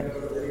make a claim.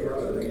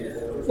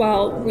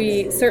 Well,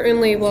 we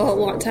certainly will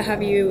want to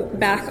have you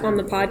back on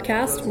the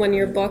podcast when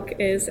your book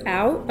is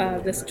out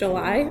this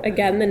July.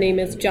 Again, the name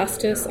is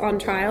Justice on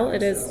Trial.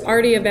 It is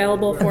already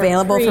available for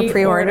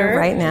pre-order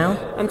right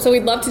now. So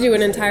we'd love to do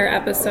an entire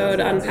episode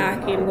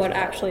unpacking what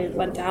actually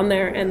went down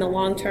there and the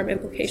long-term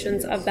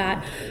implications of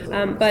that.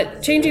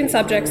 But changing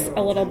subjects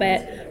a little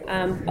bit,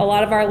 a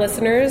lot of our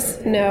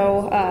listeners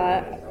know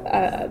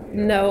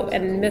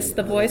and miss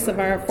the voice of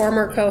our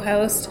former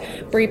co-host,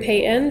 Bree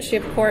Payton. She,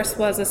 of course,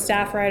 was a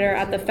staff writer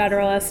at The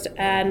Federalist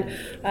and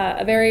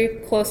a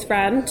very close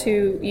friend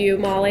to you,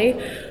 Molly.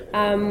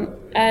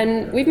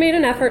 And we've made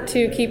an effort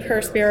to keep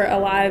her spirit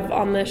alive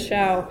on this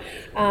show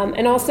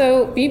and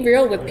also be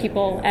real with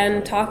people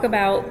and talk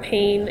about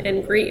pain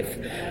and grief.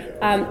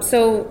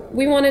 So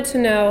we wanted to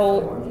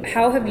know,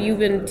 how have you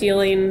been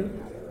dealing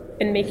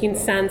and making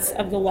sense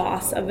of the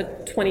loss of a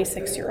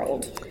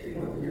 26-year-old?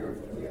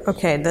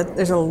 Okay,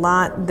 there's a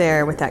lot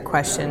there with that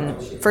question.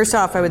 First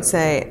off, I would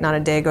say not a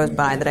day goes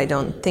by that I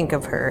don't think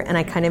of her, and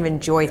I kind of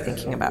enjoy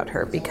thinking about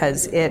her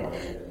because it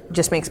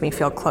just makes me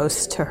feel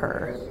close to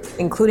her,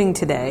 including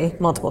today,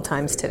 multiple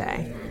times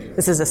today.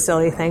 This is a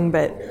silly thing,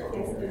 but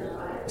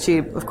she,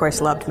 of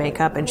course, loved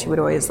makeup, and she would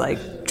always,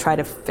 try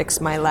to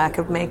fix my lack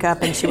of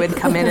makeup, and she would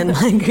come in and,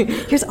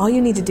 here's all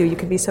you need to do, you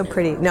could be so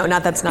pretty. No,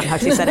 that's not how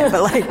she said it,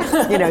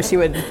 but,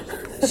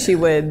 she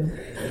would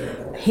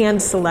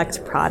hand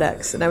select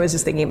products, and I was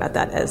just thinking about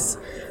that as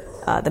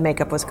the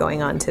makeup was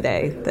going on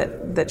today,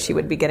 that she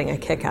would be getting a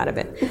kick out of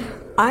it.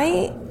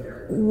 I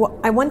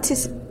want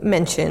to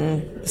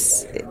mention,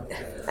 it's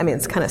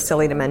kind of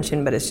silly to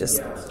mention, but it's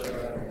just,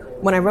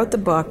 when I wrote the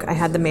book, I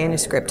had the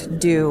manuscript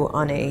due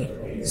on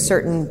a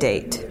certain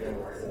date.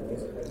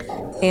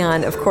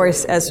 And of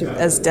course,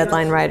 as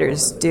deadline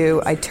writers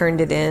do, I turned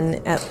it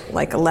in at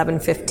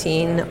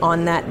 11:15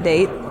 on that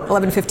date,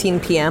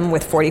 11:15 p.m.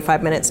 with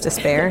 45 minutes to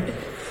spare.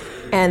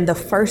 And the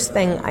first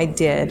thing I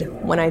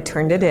did when I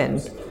turned it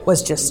in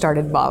was just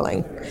started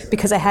bawling,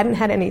 because I hadn't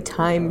had any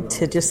time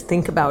to just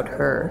think about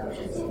her,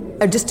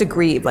 or just to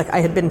grieve. Like,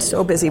 I had been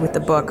so busy with the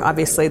book.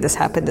 Obviously, this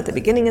happened at the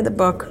beginning of the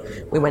book.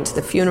 We went to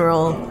the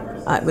funeral.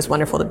 It was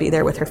wonderful to be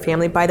there with her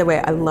family. By the way,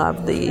 I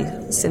love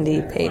the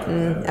Cindy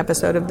Payton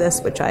episode of this,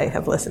 which I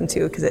have listened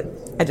to, because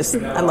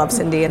I love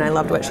Cindy and I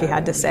loved what she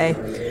had to say.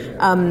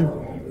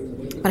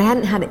 But I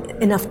hadn't had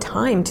enough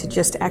time to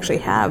just actually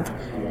have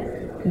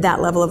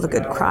that level of a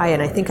good cry,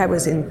 and I think I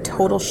was in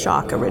total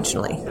shock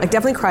originally. I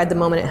definitely cried the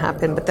moment it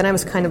happened, but then I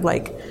was kind of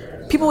like,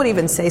 people would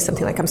even say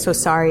something like, "I'm so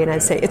sorry," and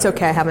I'd say, "It's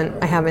okay, I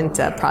haven't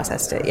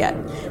processed it yet."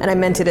 And I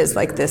meant it as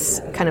like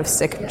this kind of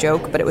sick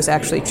joke, but it was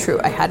actually true.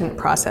 I hadn't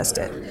processed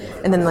it.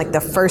 And then like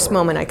the first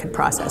moment I could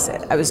process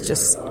it, I was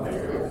just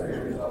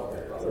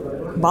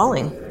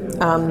bawling.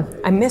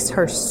 I miss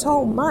her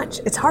so much.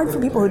 It's hard for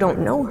people who don't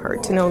know her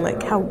to know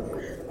like how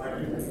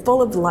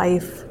full of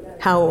life,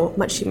 how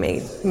much she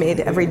made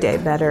every day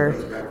better,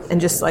 and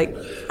just like,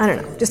 I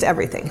don't know, just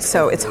everything.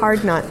 So it's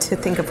hard not to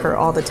think of her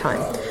all the time.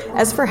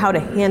 As for how to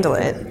handle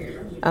it,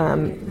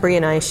 Bree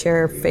and I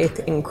share faith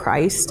in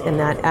Christ, and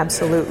that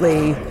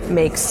absolutely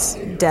makes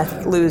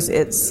death lose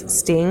its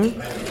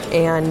sting.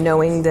 And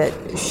knowing that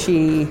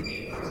she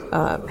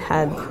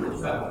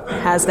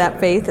has that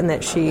faith and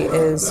that she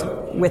is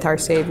with our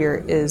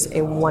Savior is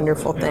a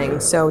wonderful thing.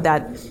 So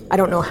that, I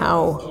don't know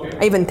how,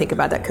 I even think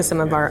about that because some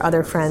of our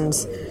other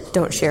friends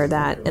don't share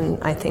that, and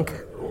I think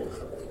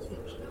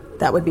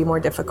that would be more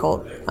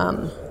difficult.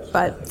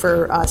 But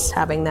for us,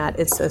 having that,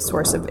 it's a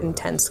source of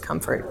intense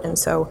comfort. And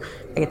so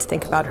I get to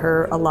think about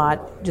her a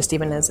lot, just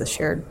even as a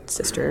shared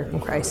sister in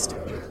Christ.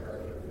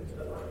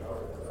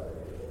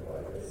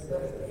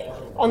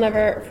 I'll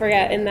never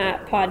forget in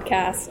that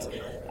podcast,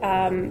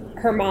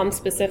 her mom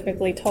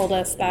specifically told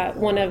us that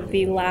one of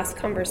the last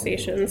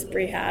conversations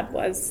Bree had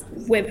was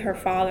with her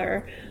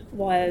father,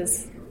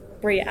 was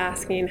Bree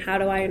asking, "How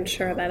do I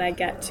ensure that I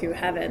get to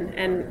heaven?"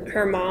 And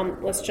her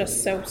mom was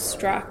just so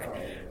struck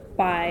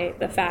by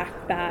the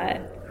fact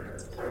that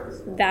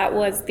that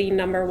was the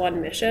number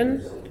one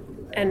mission.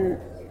 And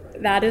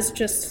that is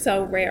just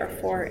so rare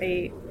for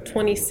a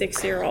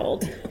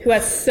 26-year-old who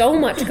has so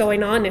much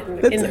going on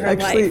in her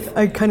life.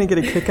 I kind of get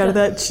a kick out of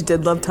that. She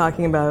did love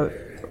talking about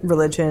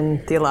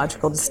religion,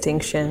 theological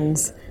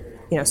distinctions.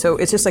 So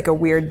it's just like a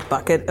weird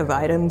bucket of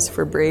items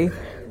for Bree.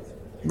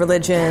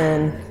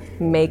 Religion,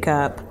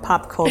 makeup,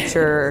 pop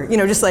culture,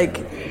 just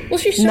like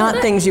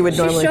not things you would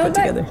normally put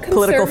together.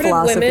 Political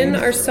philosophy. Women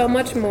are so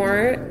much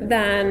more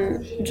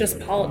than just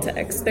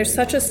politics. There's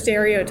such a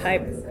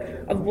stereotype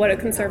of what a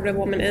conservative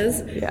woman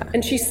is. Yeah.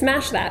 And she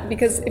smashed that,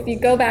 because if you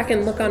go back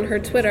and look on her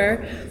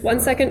Twitter, one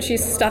second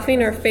she's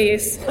stuffing her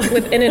face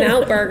with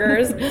In-N-Out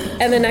burgers,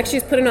 and the next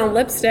she's putting on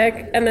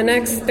lipstick, and the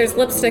next there's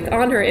lipstick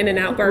on her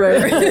In-N-Out burger.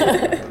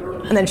 Right.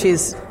 And then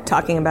she's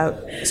talking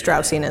about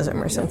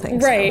Straussianism or something.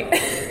 Right.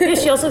 And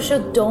she also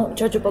showed, don't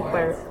judge a book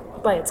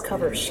by its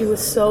cover. She was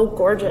so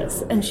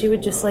gorgeous, and she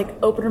would just like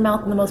open her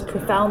mouth and the most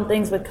profound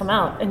things would come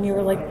out, and you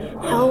were like,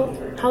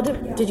 how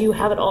did you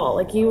have it all?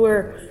 Like, you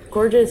were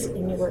gorgeous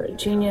and you were a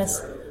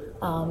genius.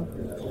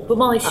 But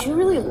Molly, she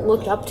really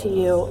looked up to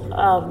you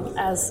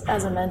as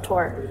a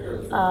mentor.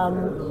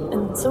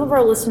 And some of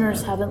our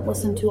listeners haven't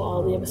listened to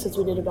all the episodes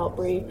we did about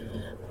Bree.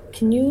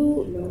 Can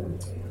you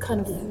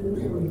kind of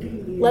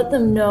let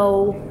them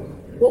know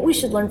what we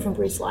should learn from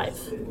Bree's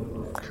life?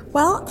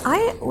 Well,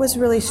 I was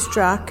really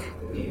struck.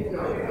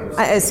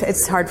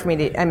 It's hard for me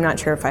to, I'm not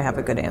sure if I have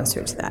a good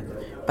answer to that,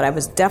 but I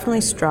was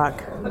definitely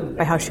struck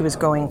by how she was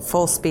going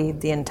full speed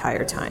the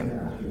entire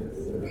time.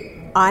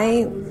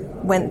 I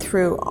went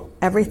through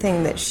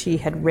everything that she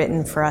had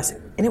written for us,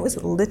 and it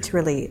was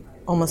literally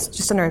almost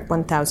just under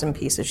 1,000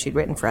 pieces she'd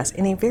written for us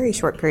in a very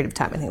short period of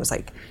time. I think it was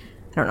like,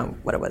 I don't know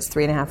what it was,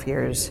 3.5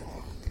 years.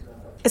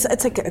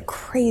 It's like a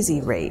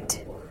crazy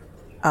rate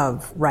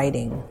of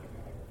writing.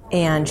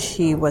 And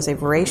she was a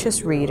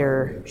voracious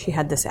reader. She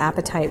had this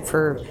appetite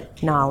for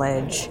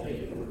knowledge.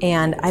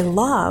 And I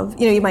love,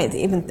 you might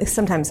even,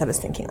 sometimes I was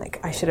thinking, like,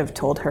 I should have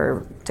told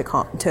her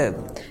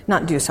to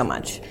not do so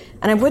much.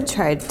 And I would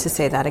try to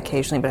say that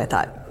occasionally, but I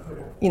thought,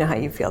 how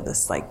you feel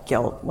this, like,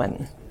 guilt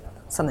when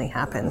something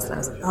happens. And I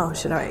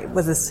was like,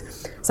 was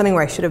this something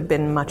where I should have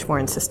been much more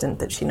insistent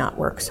that she not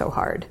work so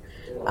hard?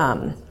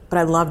 But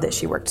I love that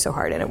she worked so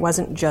hard, and it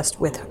wasn't just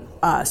with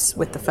us,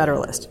 with the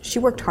Federalist. She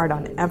worked hard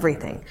on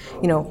everything.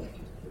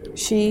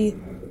 She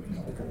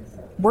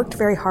worked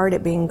very hard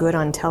at being good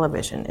on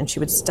television, and she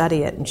would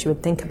study it, and she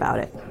would think about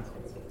it.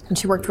 And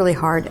she worked really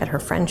hard at her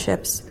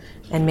friendships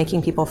and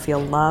making people feel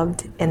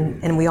loved,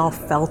 and we all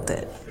felt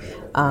it.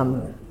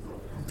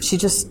 She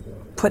just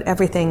put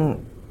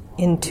everything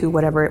into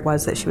whatever it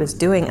was that she was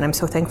doing, and I'm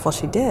so thankful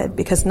she did,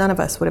 because none of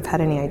us would have had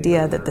any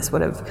idea that this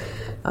would have,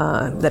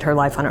 that her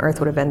life on Earth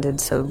would have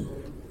ended so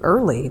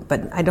early.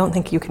 But I don't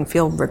think you can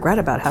feel regret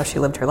about how she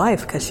lived her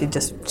life, because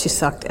she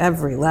sucked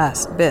every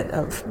last bit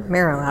of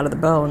marrow out of the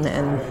bone,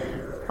 and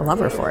I love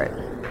her for it.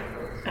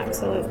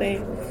 Absolutely.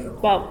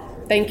 Well,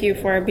 thank you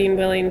for being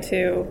willing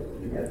to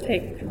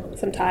take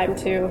some time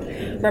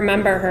to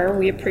remember her.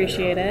 We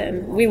appreciate it,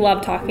 and we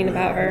love talking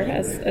about her,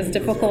 as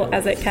difficult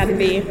as it can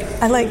be.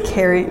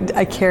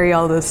 I carry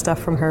all this stuff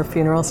from her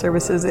funeral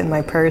services in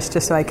my purse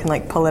just so I can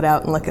pull it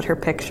out and look at her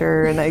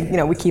picture,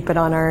 and we keep it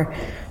on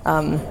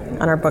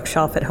our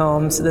bookshelf at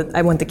home so that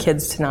I want the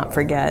kids to not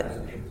forget,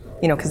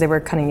 because they were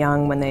kind of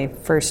young when they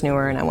first knew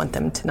her, and I want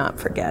them to not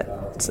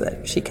forget so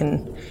that she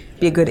can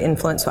be a good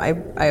influence. So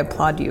I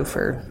applaud you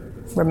for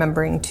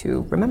remembering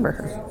to remember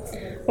her.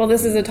 Well,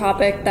 this is a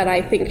topic that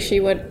I think she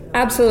would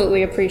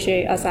absolutely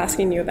appreciate us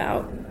asking you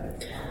about.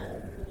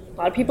 A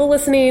lot of people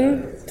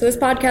listening to this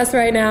podcast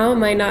right now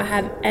might not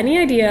have any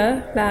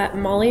idea that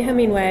Molly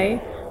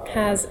Hemingway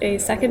has a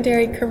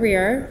secondary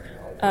career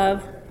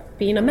of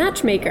being a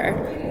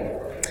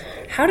matchmaker.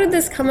 How did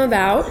this come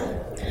about?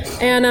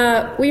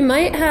 And we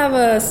might have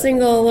a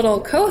single little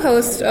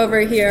co-host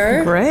over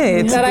here.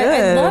 Great. But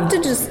I'd love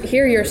to just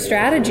hear your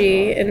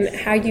strategy and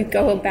how you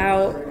go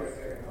about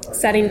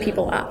setting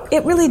people up.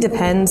 It really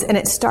depends, and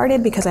it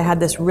started because I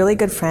had this really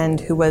good friend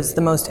who was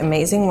the most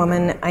amazing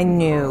woman I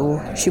knew.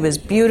 She was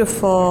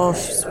beautiful,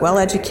 she's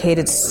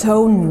well-educated,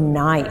 so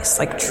nice,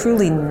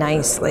 truly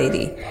nice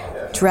lady,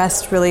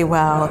 dressed really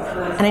well.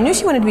 And I knew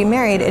she wanted to be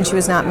married, and she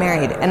was not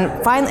married. And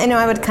finally,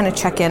 I would kind of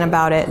check in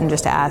about it and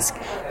just ask.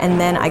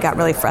 And then I got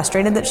really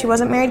frustrated that she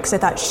wasn't married because I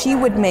thought she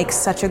would make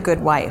such a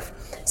good wife.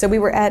 So we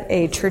were at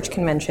a church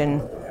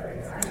convention,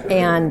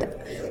 and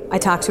I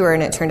talked to her,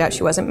 and it turned out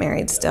she wasn't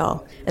married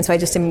still. And so I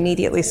just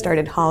immediately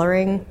started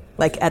hollering,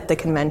 at the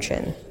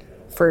convention,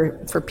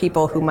 for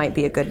people who might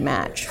be a good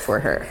match for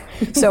her.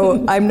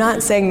 So I'm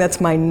not saying that's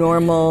my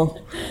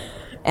normal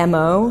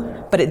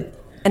MO,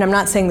 and I'm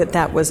not saying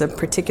that was a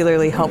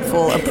particularly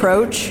helpful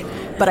approach,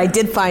 but I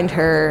did find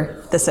her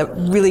a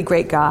really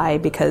great guy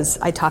because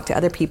I talked to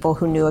other people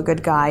who knew a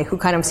good guy who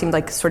kind of seemed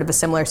like sort of a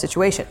similar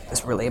situation.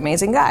 This really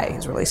amazing guy.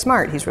 He's really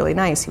smart. He's really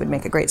nice. He would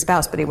make a great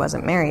spouse, but he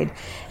wasn't married.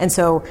 And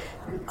so,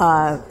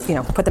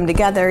 put them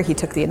together. He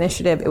took the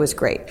initiative. It was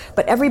great.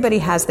 But everybody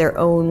has their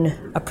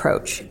own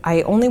approach.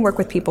 I only work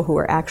with people who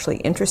are actually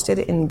interested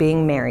in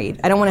being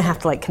married. I don't want to have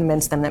to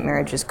convince them that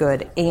marriage is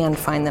good and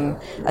find them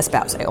a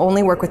spouse. I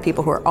only work with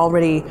people who are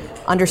already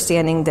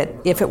understanding that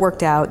if it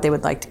worked out, they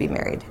would like to be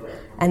married.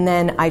 And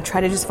then I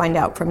try to just find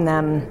out from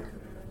them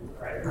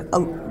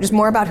just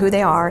more about who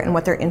they are and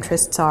what their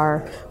interests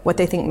are, what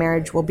they think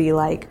marriage will be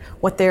like,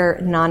 what their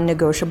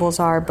non-negotiables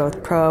are,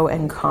 both pro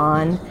and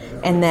con.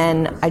 And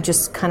then I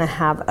just kind of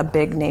have a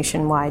big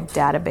nationwide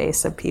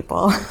database of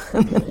people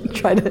and then I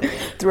try to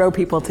throw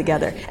people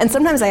together. And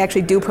sometimes I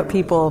actually do put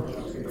people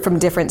from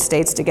different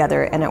states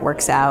together and it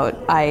works out.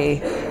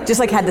 I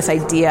just had this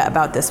idea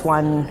about this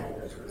one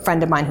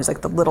friend of mine who's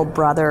the little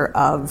brother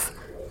of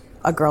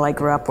a girl I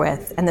grew up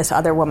with, and this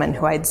other woman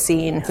who I'd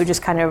seen who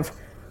just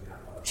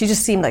she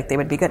just seemed like they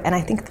would be good. And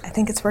I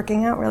think it's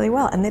working out really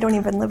well. And they don't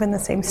even live in the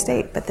same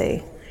state, but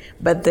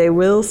they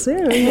will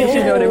soon, if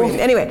you know what I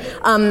mean. Anyway,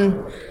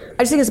 I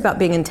just think it's about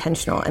being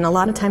intentional. And a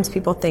lot of times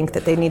people think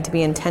that they need to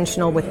be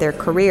intentional with their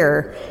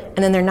career,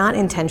 and then they're not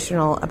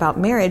intentional about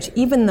marriage,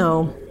 even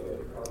though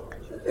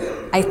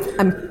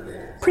I'm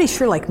pretty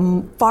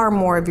sure far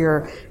more of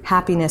your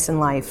happiness in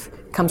life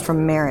comes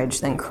from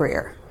marriage than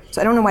career. So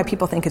I don't know why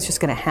people think it's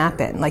just going to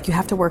happen. You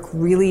have to work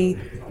really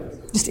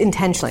just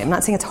intentionally. I'm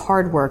not saying it's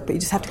hard work, but you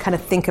just have to kind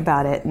of think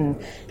about it and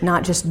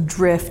not just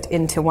drift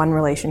into one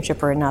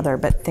relationship or another,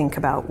 but think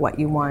about what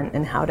you want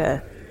and how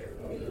to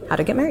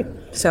get married.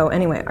 So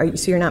anyway,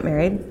 so you're not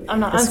married? I'm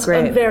not. That's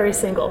great. I'm very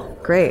single.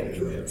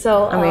 Great.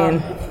 So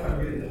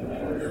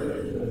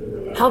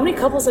how many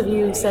couples have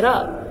you set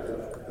up?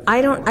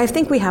 I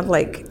think we have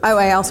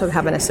I also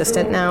have an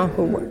assistant now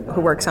who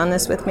works on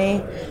this with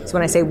me. So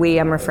when I say we,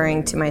 I'm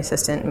referring to my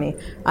assistant and me.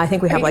 I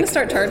think we have Are you going to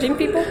start charging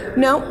people?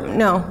 No.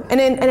 And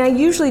I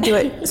usually do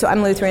it, so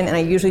I'm Lutheran and I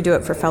usually do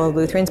it for fellow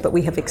Lutherans, but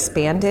we have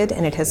expanded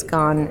and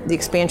the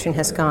expansion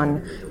has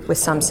gone with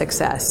some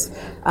success.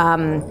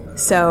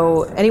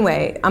 So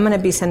anyway, I'm going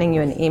to be sending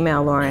you an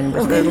email, Lauren,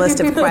 with a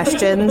list of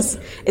questions.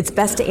 It's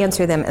best to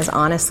answer them as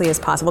honestly as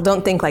possible.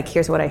 Don't think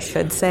here's what I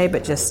should say,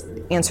 but just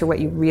answer what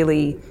you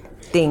really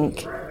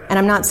think. And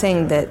I'm not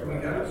saying that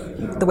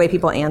the way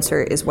people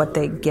answer is what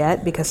they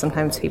get, because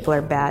sometimes people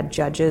are bad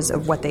judges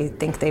of what they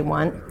think they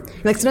want.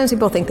 Sometimes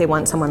people think they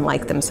want someone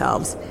like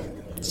themselves.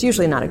 It's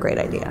usually not a great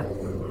idea.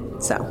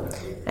 So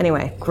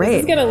anyway, great.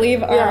 This is going to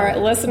leave our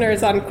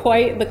listeners on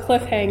quite the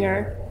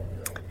cliffhanger.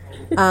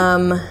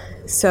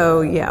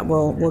 So yeah,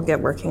 we'll get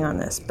working on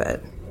this,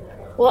 but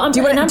I'm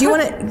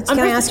Can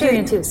I ask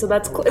you too? So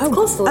it's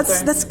close to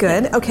Lutheran. That's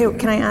good. Okay,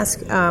 can I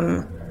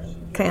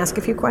ask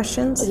a few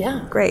questions?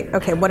 Yeah. Great.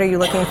 Okay, what are you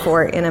looking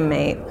for in a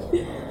mate?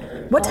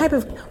 What type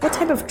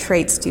of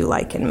traits do you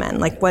like in men?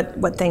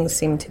 What things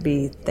seem to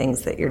be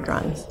things that you're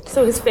drawn?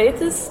 So his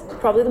faith is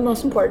probably the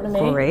most important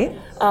to me. Great.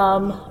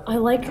 I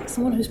like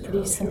someone who's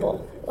pretty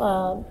simple,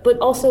 but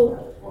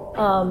also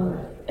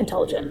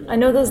intelligent. I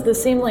know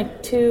those seem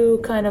like two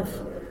kind of,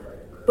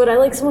 but I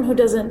like someone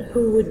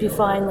who would be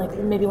fine,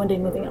 maybe one day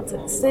moving out to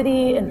the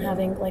city and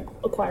having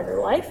a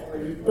quieter life,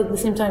 but at the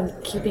same time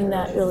keeping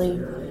that really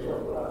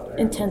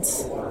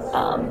intense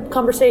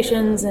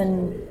conversations,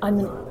 and I'm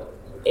an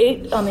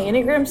 8 on the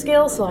Enneagram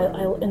scale, so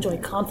I enjoy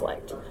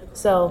conflict.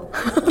 So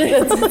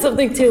that's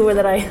something too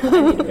that I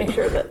need to make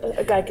sure that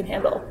a guy can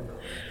handle.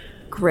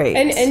 Great.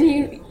 And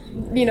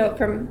you know,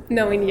 from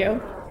knowing you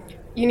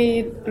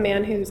need a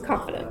man who's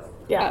confident.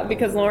 Yeah,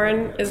 because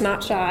Lauren is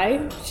not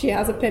shy. She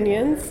has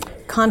opinions.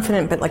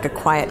 Confident, but like a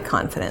quiet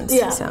confidence.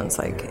 Yeah. Sounds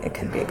like it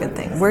could be a good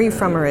thing. Where are you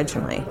from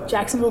originally?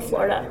 Jacksonville,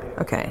 Florida.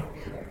 Okay.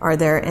 Are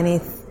there any?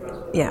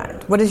 Yeah.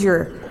 What is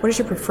your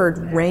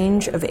preferred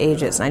range of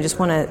ages? And I just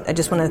want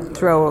to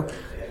throw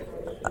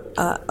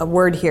a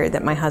word here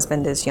that my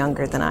husband is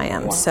younger than I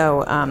am.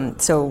 Wow.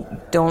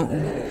 So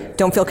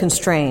don't feel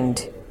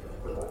constrained.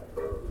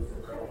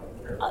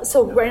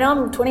 So right now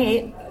I'm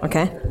 28.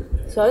 Okay.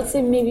 So I'd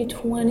say maybe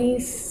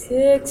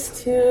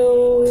 26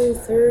 to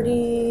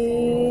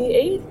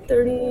 38,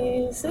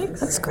 36.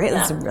 That's great.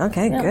 Yeah.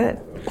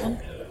 Good.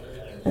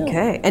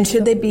 Okay. And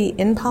should they be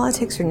in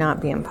politics or not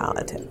be in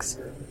politics?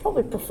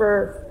 Probably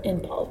prefer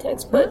in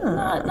politics, but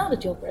not a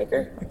deal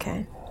breaker.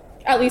 Okay.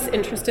 At least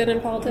interested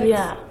in politics?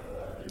 Yeah.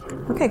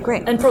 Okay,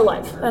 great. And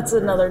pro-life. That's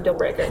another deal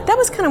breaker. That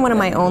was kind of one of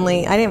my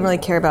only... I didn't really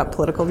care about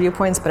political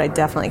viewpoints, but I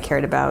definitely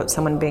cared about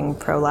someone being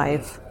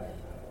pro-life.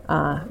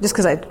 Just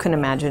because I couldn't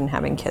imagine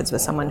having kids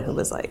with someone who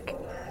was like...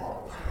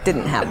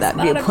 didn't have that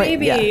not viewpoint. A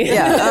baby.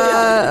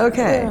 Yeah.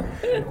 Okay.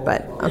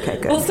 But, okay,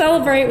 good. We'll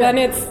celebrate when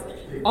it's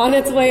on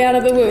its way out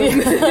of the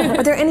womb.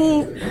 Are there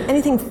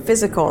anything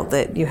physical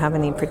that you have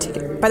any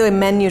particular... By the way,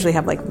 men usually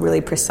have like really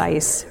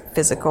precise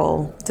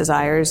physical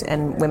desires,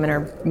 and women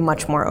are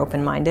much more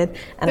open-minded.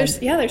 And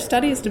there's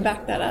studies to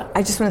back that up.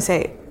 I just want to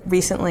say,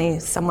 recently,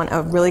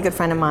 a really good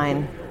friend of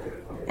mine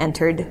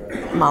entered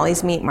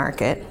Molly's Meat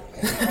Market.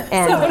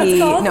 And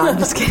no, I'm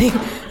just kidding.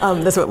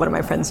 That's what one of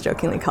my friends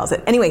jokingly calls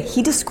it. Anyway,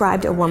 he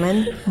described a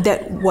woman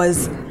that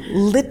was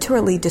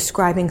literally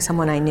describing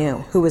someone I knew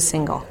who was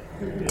single,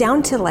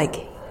 down to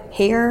like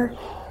hair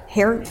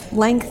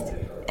length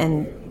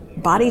and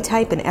body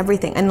type and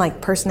everything, and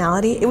like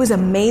personality. It was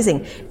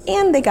amazing.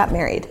 And they got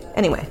married.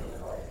 Anyway,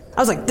 I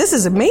was like, this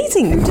is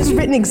amazing. You've just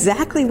written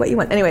exactly what you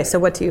want. Anyway, so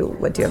what do you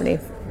have any?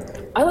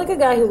 I like a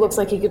guy who looks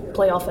like he could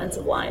play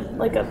offensive line,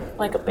 like a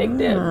big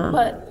dude,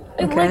 but.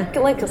 Okay.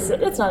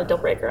 It's not a deal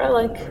breaker. I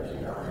like,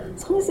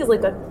 as long as he's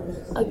like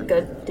a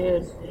good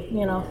dude,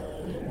 you know.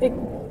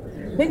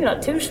 Maybe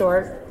not too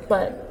short,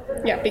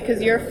 but... Yeah,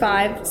 because you're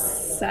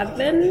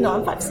 5'7"? No,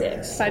 I'm 5'6".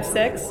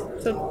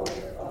 5'6", so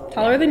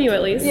taller than you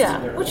at least.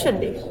 Yeah, which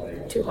shouldn't be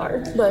too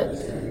hard, but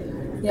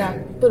yeah.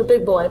 But a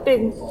big boy. I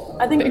think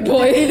big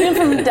boy. Even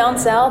from down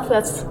south,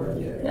 that's,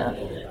 yeah.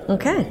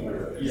 Okay.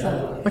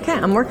 Okay,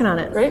 I'm working on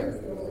it. Right?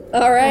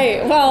 All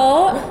right.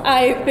 Well,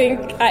 I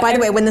think... By the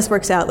way, when this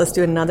works out, let's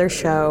do another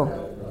show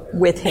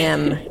with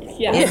him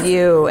and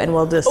you, and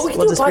we'll just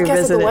revisit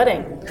at the it.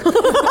 wedding.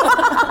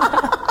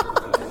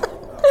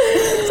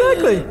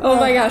 Exactly. Oh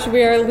my gosh,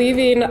 we are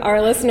leaving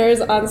our listeners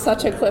on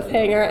such a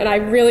cliffhanger, and I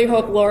really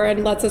hope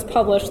Lauren lets us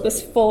publish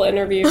this full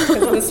interview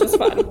because this was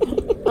fun.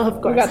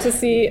 Of course. We got to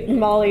see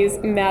Molly's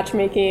meat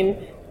matching,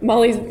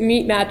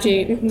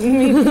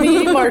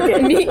 meat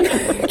market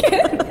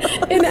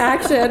in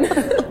action.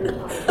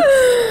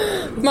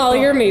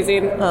 Molly, you're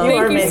amazing.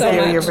 Thank you so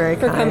much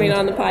for coming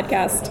on the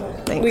podcast.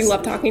 Thanks. We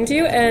love talking to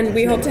you, and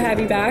we hope to have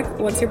you back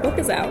once your book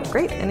is out.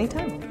 Great,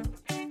 anytime.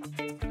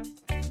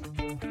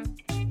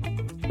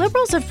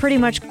 Liberals have pretty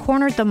much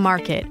cornered the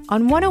market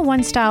on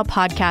 101-style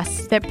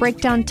podcasts that break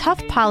down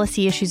tough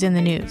policy issues in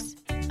the news.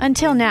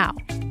 Until now.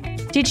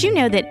 Did you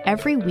know that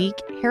every week,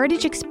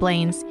 Heritage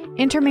Explains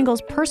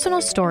intermingles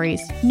personal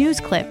stories, news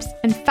clips,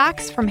 and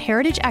facts from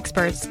Heritage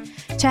experts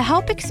to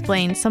help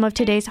explain some of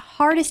today's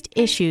hardest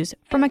issues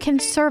from a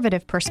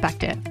conservative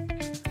perspective.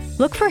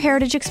 Look for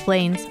Heritage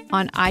Explains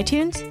on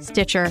iTunes,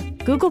 Stitcher,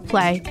 Google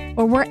Play,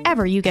 or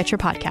wherever you get your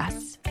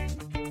podcasts.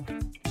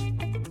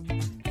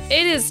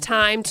 It is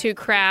time to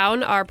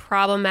crown our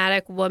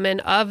problematic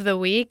woman of the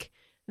week.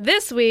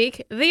 This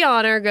week, the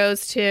honor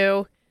goes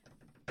to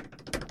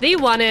the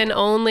one and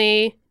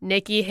only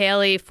Nikki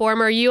Haley,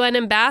 former UN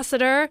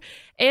ambassador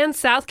and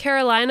South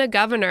Carolina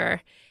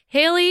governor.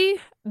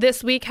 Haley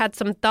this week had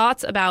some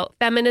thoughts about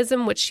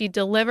feminism, which she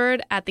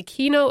delivered at the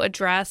keynote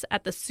address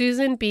at the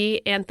Susan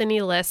B.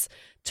 Anthony List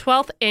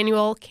 12th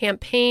Annual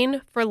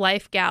Campaign for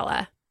Life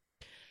Gala.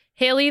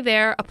 Haley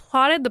there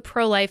applauded the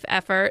pro-life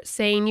effort,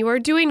 saying, "You are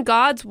doing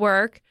God's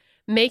work,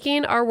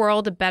 making our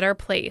world a better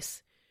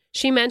place."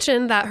 She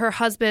mentioned that her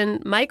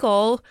husband,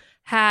 Michael,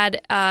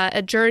 had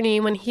a journey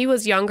when he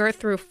was younger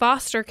through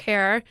foster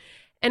care,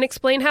 and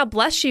explained how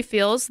blessed she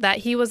feels that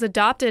he was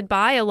adopted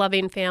by a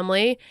loving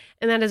family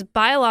and that his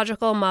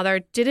biological mother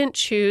didn't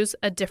choose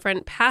a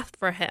different path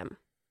for him.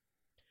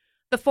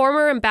 The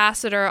former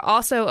ambassador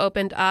also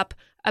opened up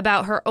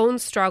about her own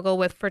struggle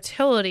with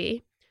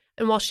fertility,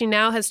 and while she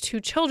now has 2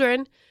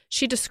 children,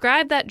 she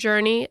described that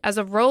journey as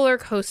a roller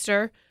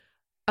coaster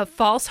of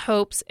false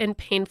hopes and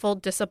painful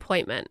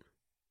disappointment.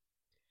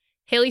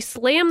 Haley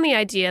slammed the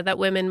idea that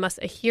women must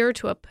adhere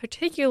to a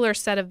particular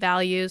set of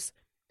values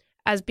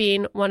as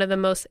being one of the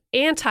most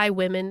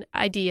anti-women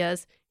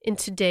ideas in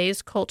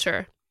today's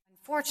culture.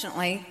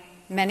 Unfortunately,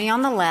 many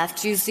on the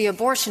left use the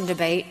abortion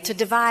debate to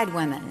divide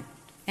women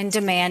and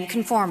demand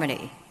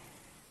conformity.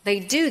 They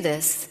do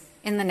this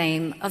in the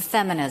name of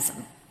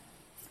feminism.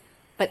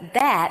 But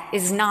that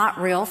is not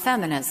real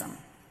feminism.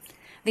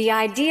 The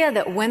idea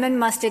that women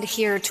must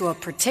adhere to a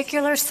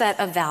particular set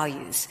of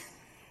values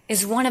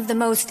is one of the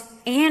most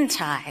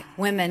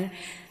anti-women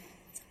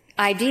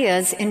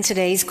ideas in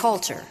today's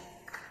culture.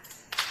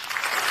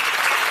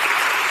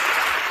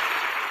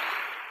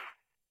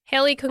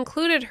 Haley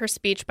concluded her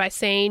speech by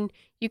saying,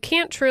 "You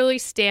can't truly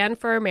stand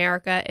for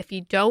America if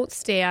you don't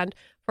stand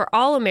for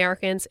all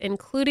Americans,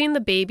 including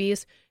the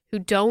babies who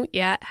don't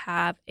yet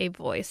have a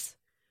voice."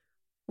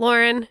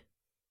 Lauren,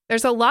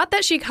 there's a lot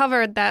that she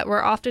covered that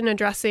we're often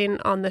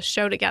addressing on the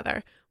show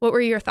together. What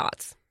were your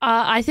thoughts?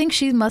 I think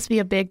she must be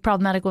a big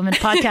Problematic Women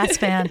podcast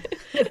fan.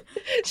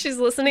 She's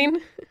listening?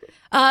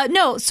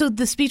 No, so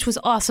the speech was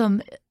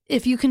awesome.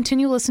 If you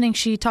continue listening,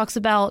 she talks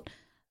about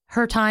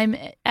her time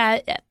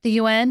at the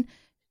UN,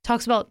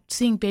 talks about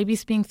seeing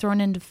babies being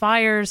thrown into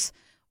fires,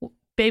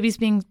 babies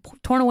being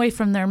torn away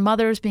from their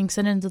mothers, being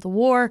sent into the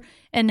war,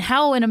 and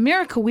how in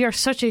America we are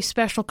such a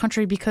special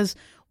country because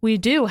we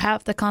do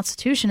have the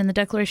Constitution and the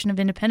Declaration of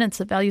Independence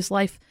that values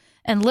life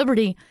and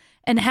liberty,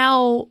 and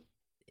how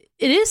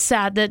it is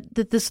sad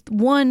that this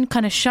one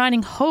kind of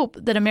shining hope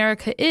that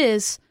America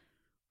is,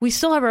 we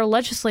still have our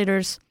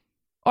legislators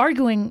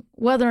arguing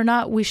whether or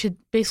not we should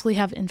basically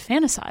have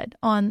infanticide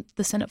on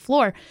the Senate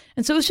floor.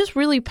 And so it was just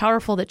really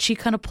powerful that she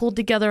kind of pulled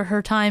together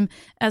her time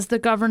as the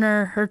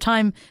governor, her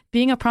time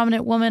being a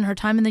prominent woman, her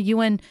time in the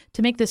UN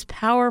to make this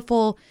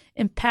powerful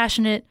and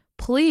passionate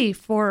plea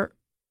for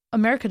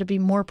America to be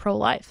more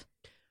pro-life.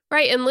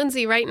 Right. And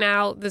Lindsay, right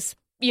now, this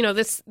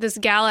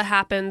gala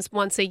happens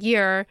once a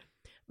year,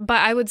 but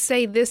I would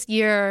say this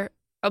year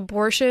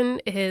abortion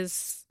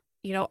is,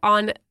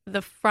 on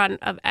the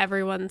front of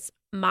everyone's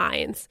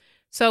minds.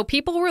 So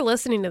people were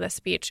listening to this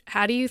speech.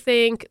 How do you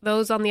think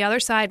those on the other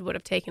side would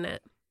have taken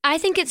it? I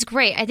think it's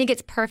great. I think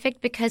it's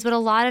perfect because what a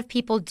lot of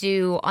people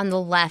do on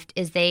the left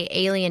is they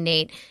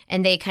alienate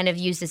and they kind of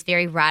use this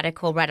very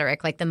radical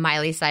rhetoric, like the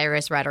Miley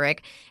Cyrus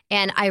rhetoric.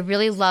 And I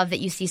really love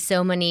that you see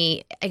so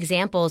many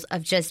examples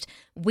of just,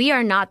 we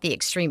are not the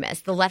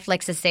extremists. The left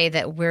likes to say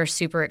that we're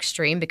super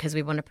extreme because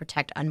we want to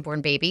protect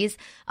unborn babies.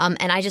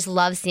 And I just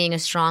love seeing a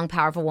strong,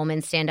 powerful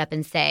woman stand up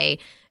and say,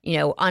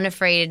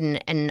 unafraid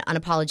and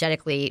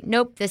unapologetically,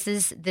 nope, this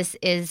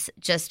is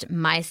just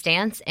my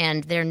stance,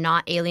 and they're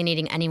not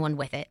alienating anyone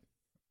with it.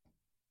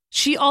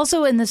 She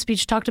also in this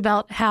speech talked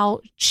about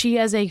how she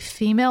as a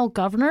female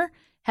governor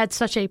had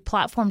such a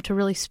platform to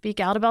really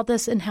speak out about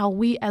this, and how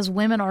we as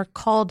women are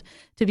called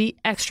to be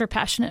extra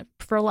passionate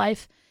for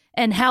life,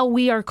 and how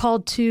we are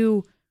called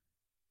to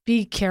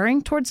be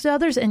caring towards the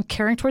others and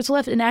caring towards the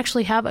left and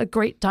actually have a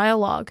great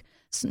dialogue.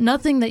 It's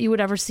nothing that you would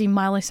ever see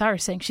Miley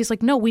Cyrus saying. She's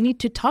like, no, we need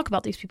to talk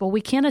about these people.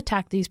 We can't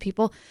attack these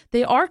people.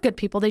 They are good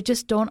people. They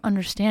just don't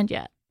understand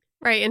yet.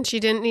 Right. And she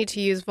didn't need to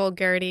use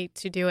vulgarity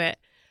to do it.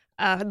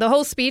 The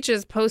whole speech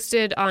is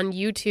posted on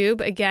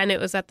YouTube. Again,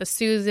 it was at the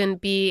Susan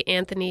B.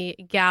 Anthony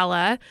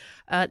Gala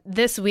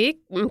this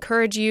week.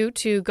 Encourage you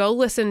to go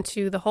listen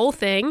to the whole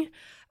thing.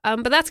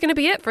 But that's going to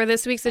be it for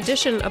this week's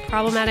edition of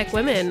Problematic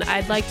Women.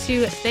 I'd like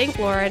to thank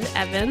Lauren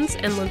Evans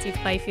and Lindsay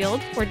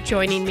Fifield for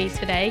joining me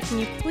today. Can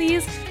you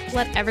please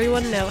let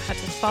everyone know how to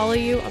follow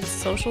you on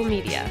social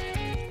media?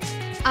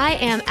 I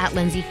am at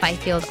Lindsay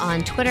Fifield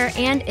on Twitter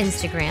and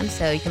Instagram,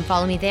 so you can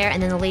follow me there.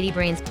 And then the Lady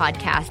Brains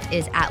podcast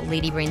is at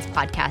Lady Brains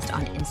Podcast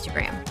on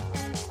Instagram.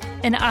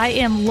 And I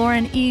am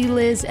Lauren E.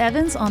 Liz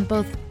Evans on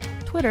both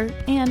Twitter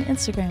and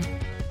Instagram.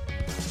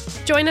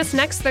 Join us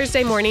next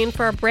Thursday morning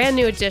for a brand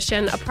new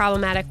edition of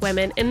Problematic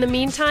Women. In the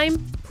meantime,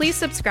 please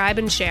subscribe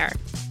and share.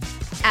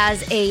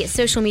 As a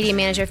social media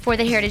manager for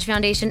the Heritage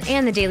Foundation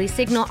and the Daily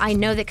Signal, I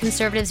know that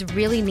conservatives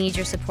really need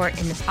your support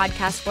in the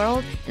podcast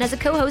world. And as a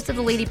co-host of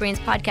the Lady Brains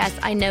podcast,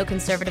 I know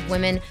conservative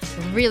women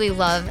really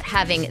love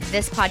having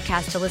this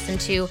podcast to listen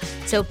to.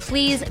 So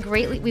please,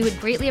 we would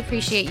greatly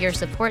appreciate your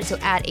support. So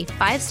add a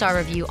 5-star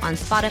review on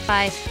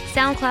Spotify,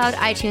 SoundCloud,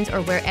 iTunes,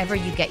 or wherever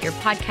you get your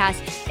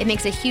podcasts. It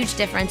makes a huge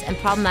difference, and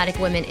Problematic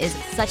Women is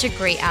such a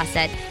great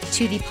asset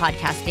to the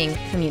podcasting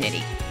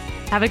community.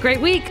 Have a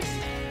great week.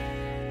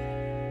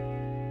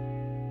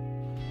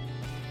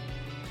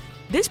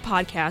 This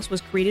podcast was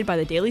created by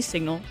the Daily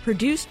Signal,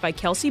 produced by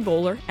Kelsey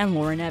Bowler and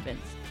Lauren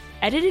Evans.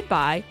 Edited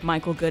by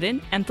Michael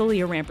Gooden and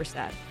Thalia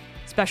Rampersad.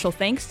 Special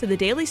thanks to the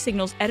Daily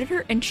Signal's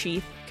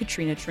editor-in-chief,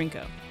 Katrina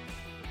Trinko.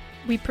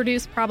 We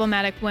produce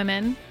Problematic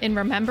Women in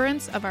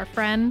remembrance of our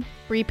friend,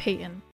 Bree Payton.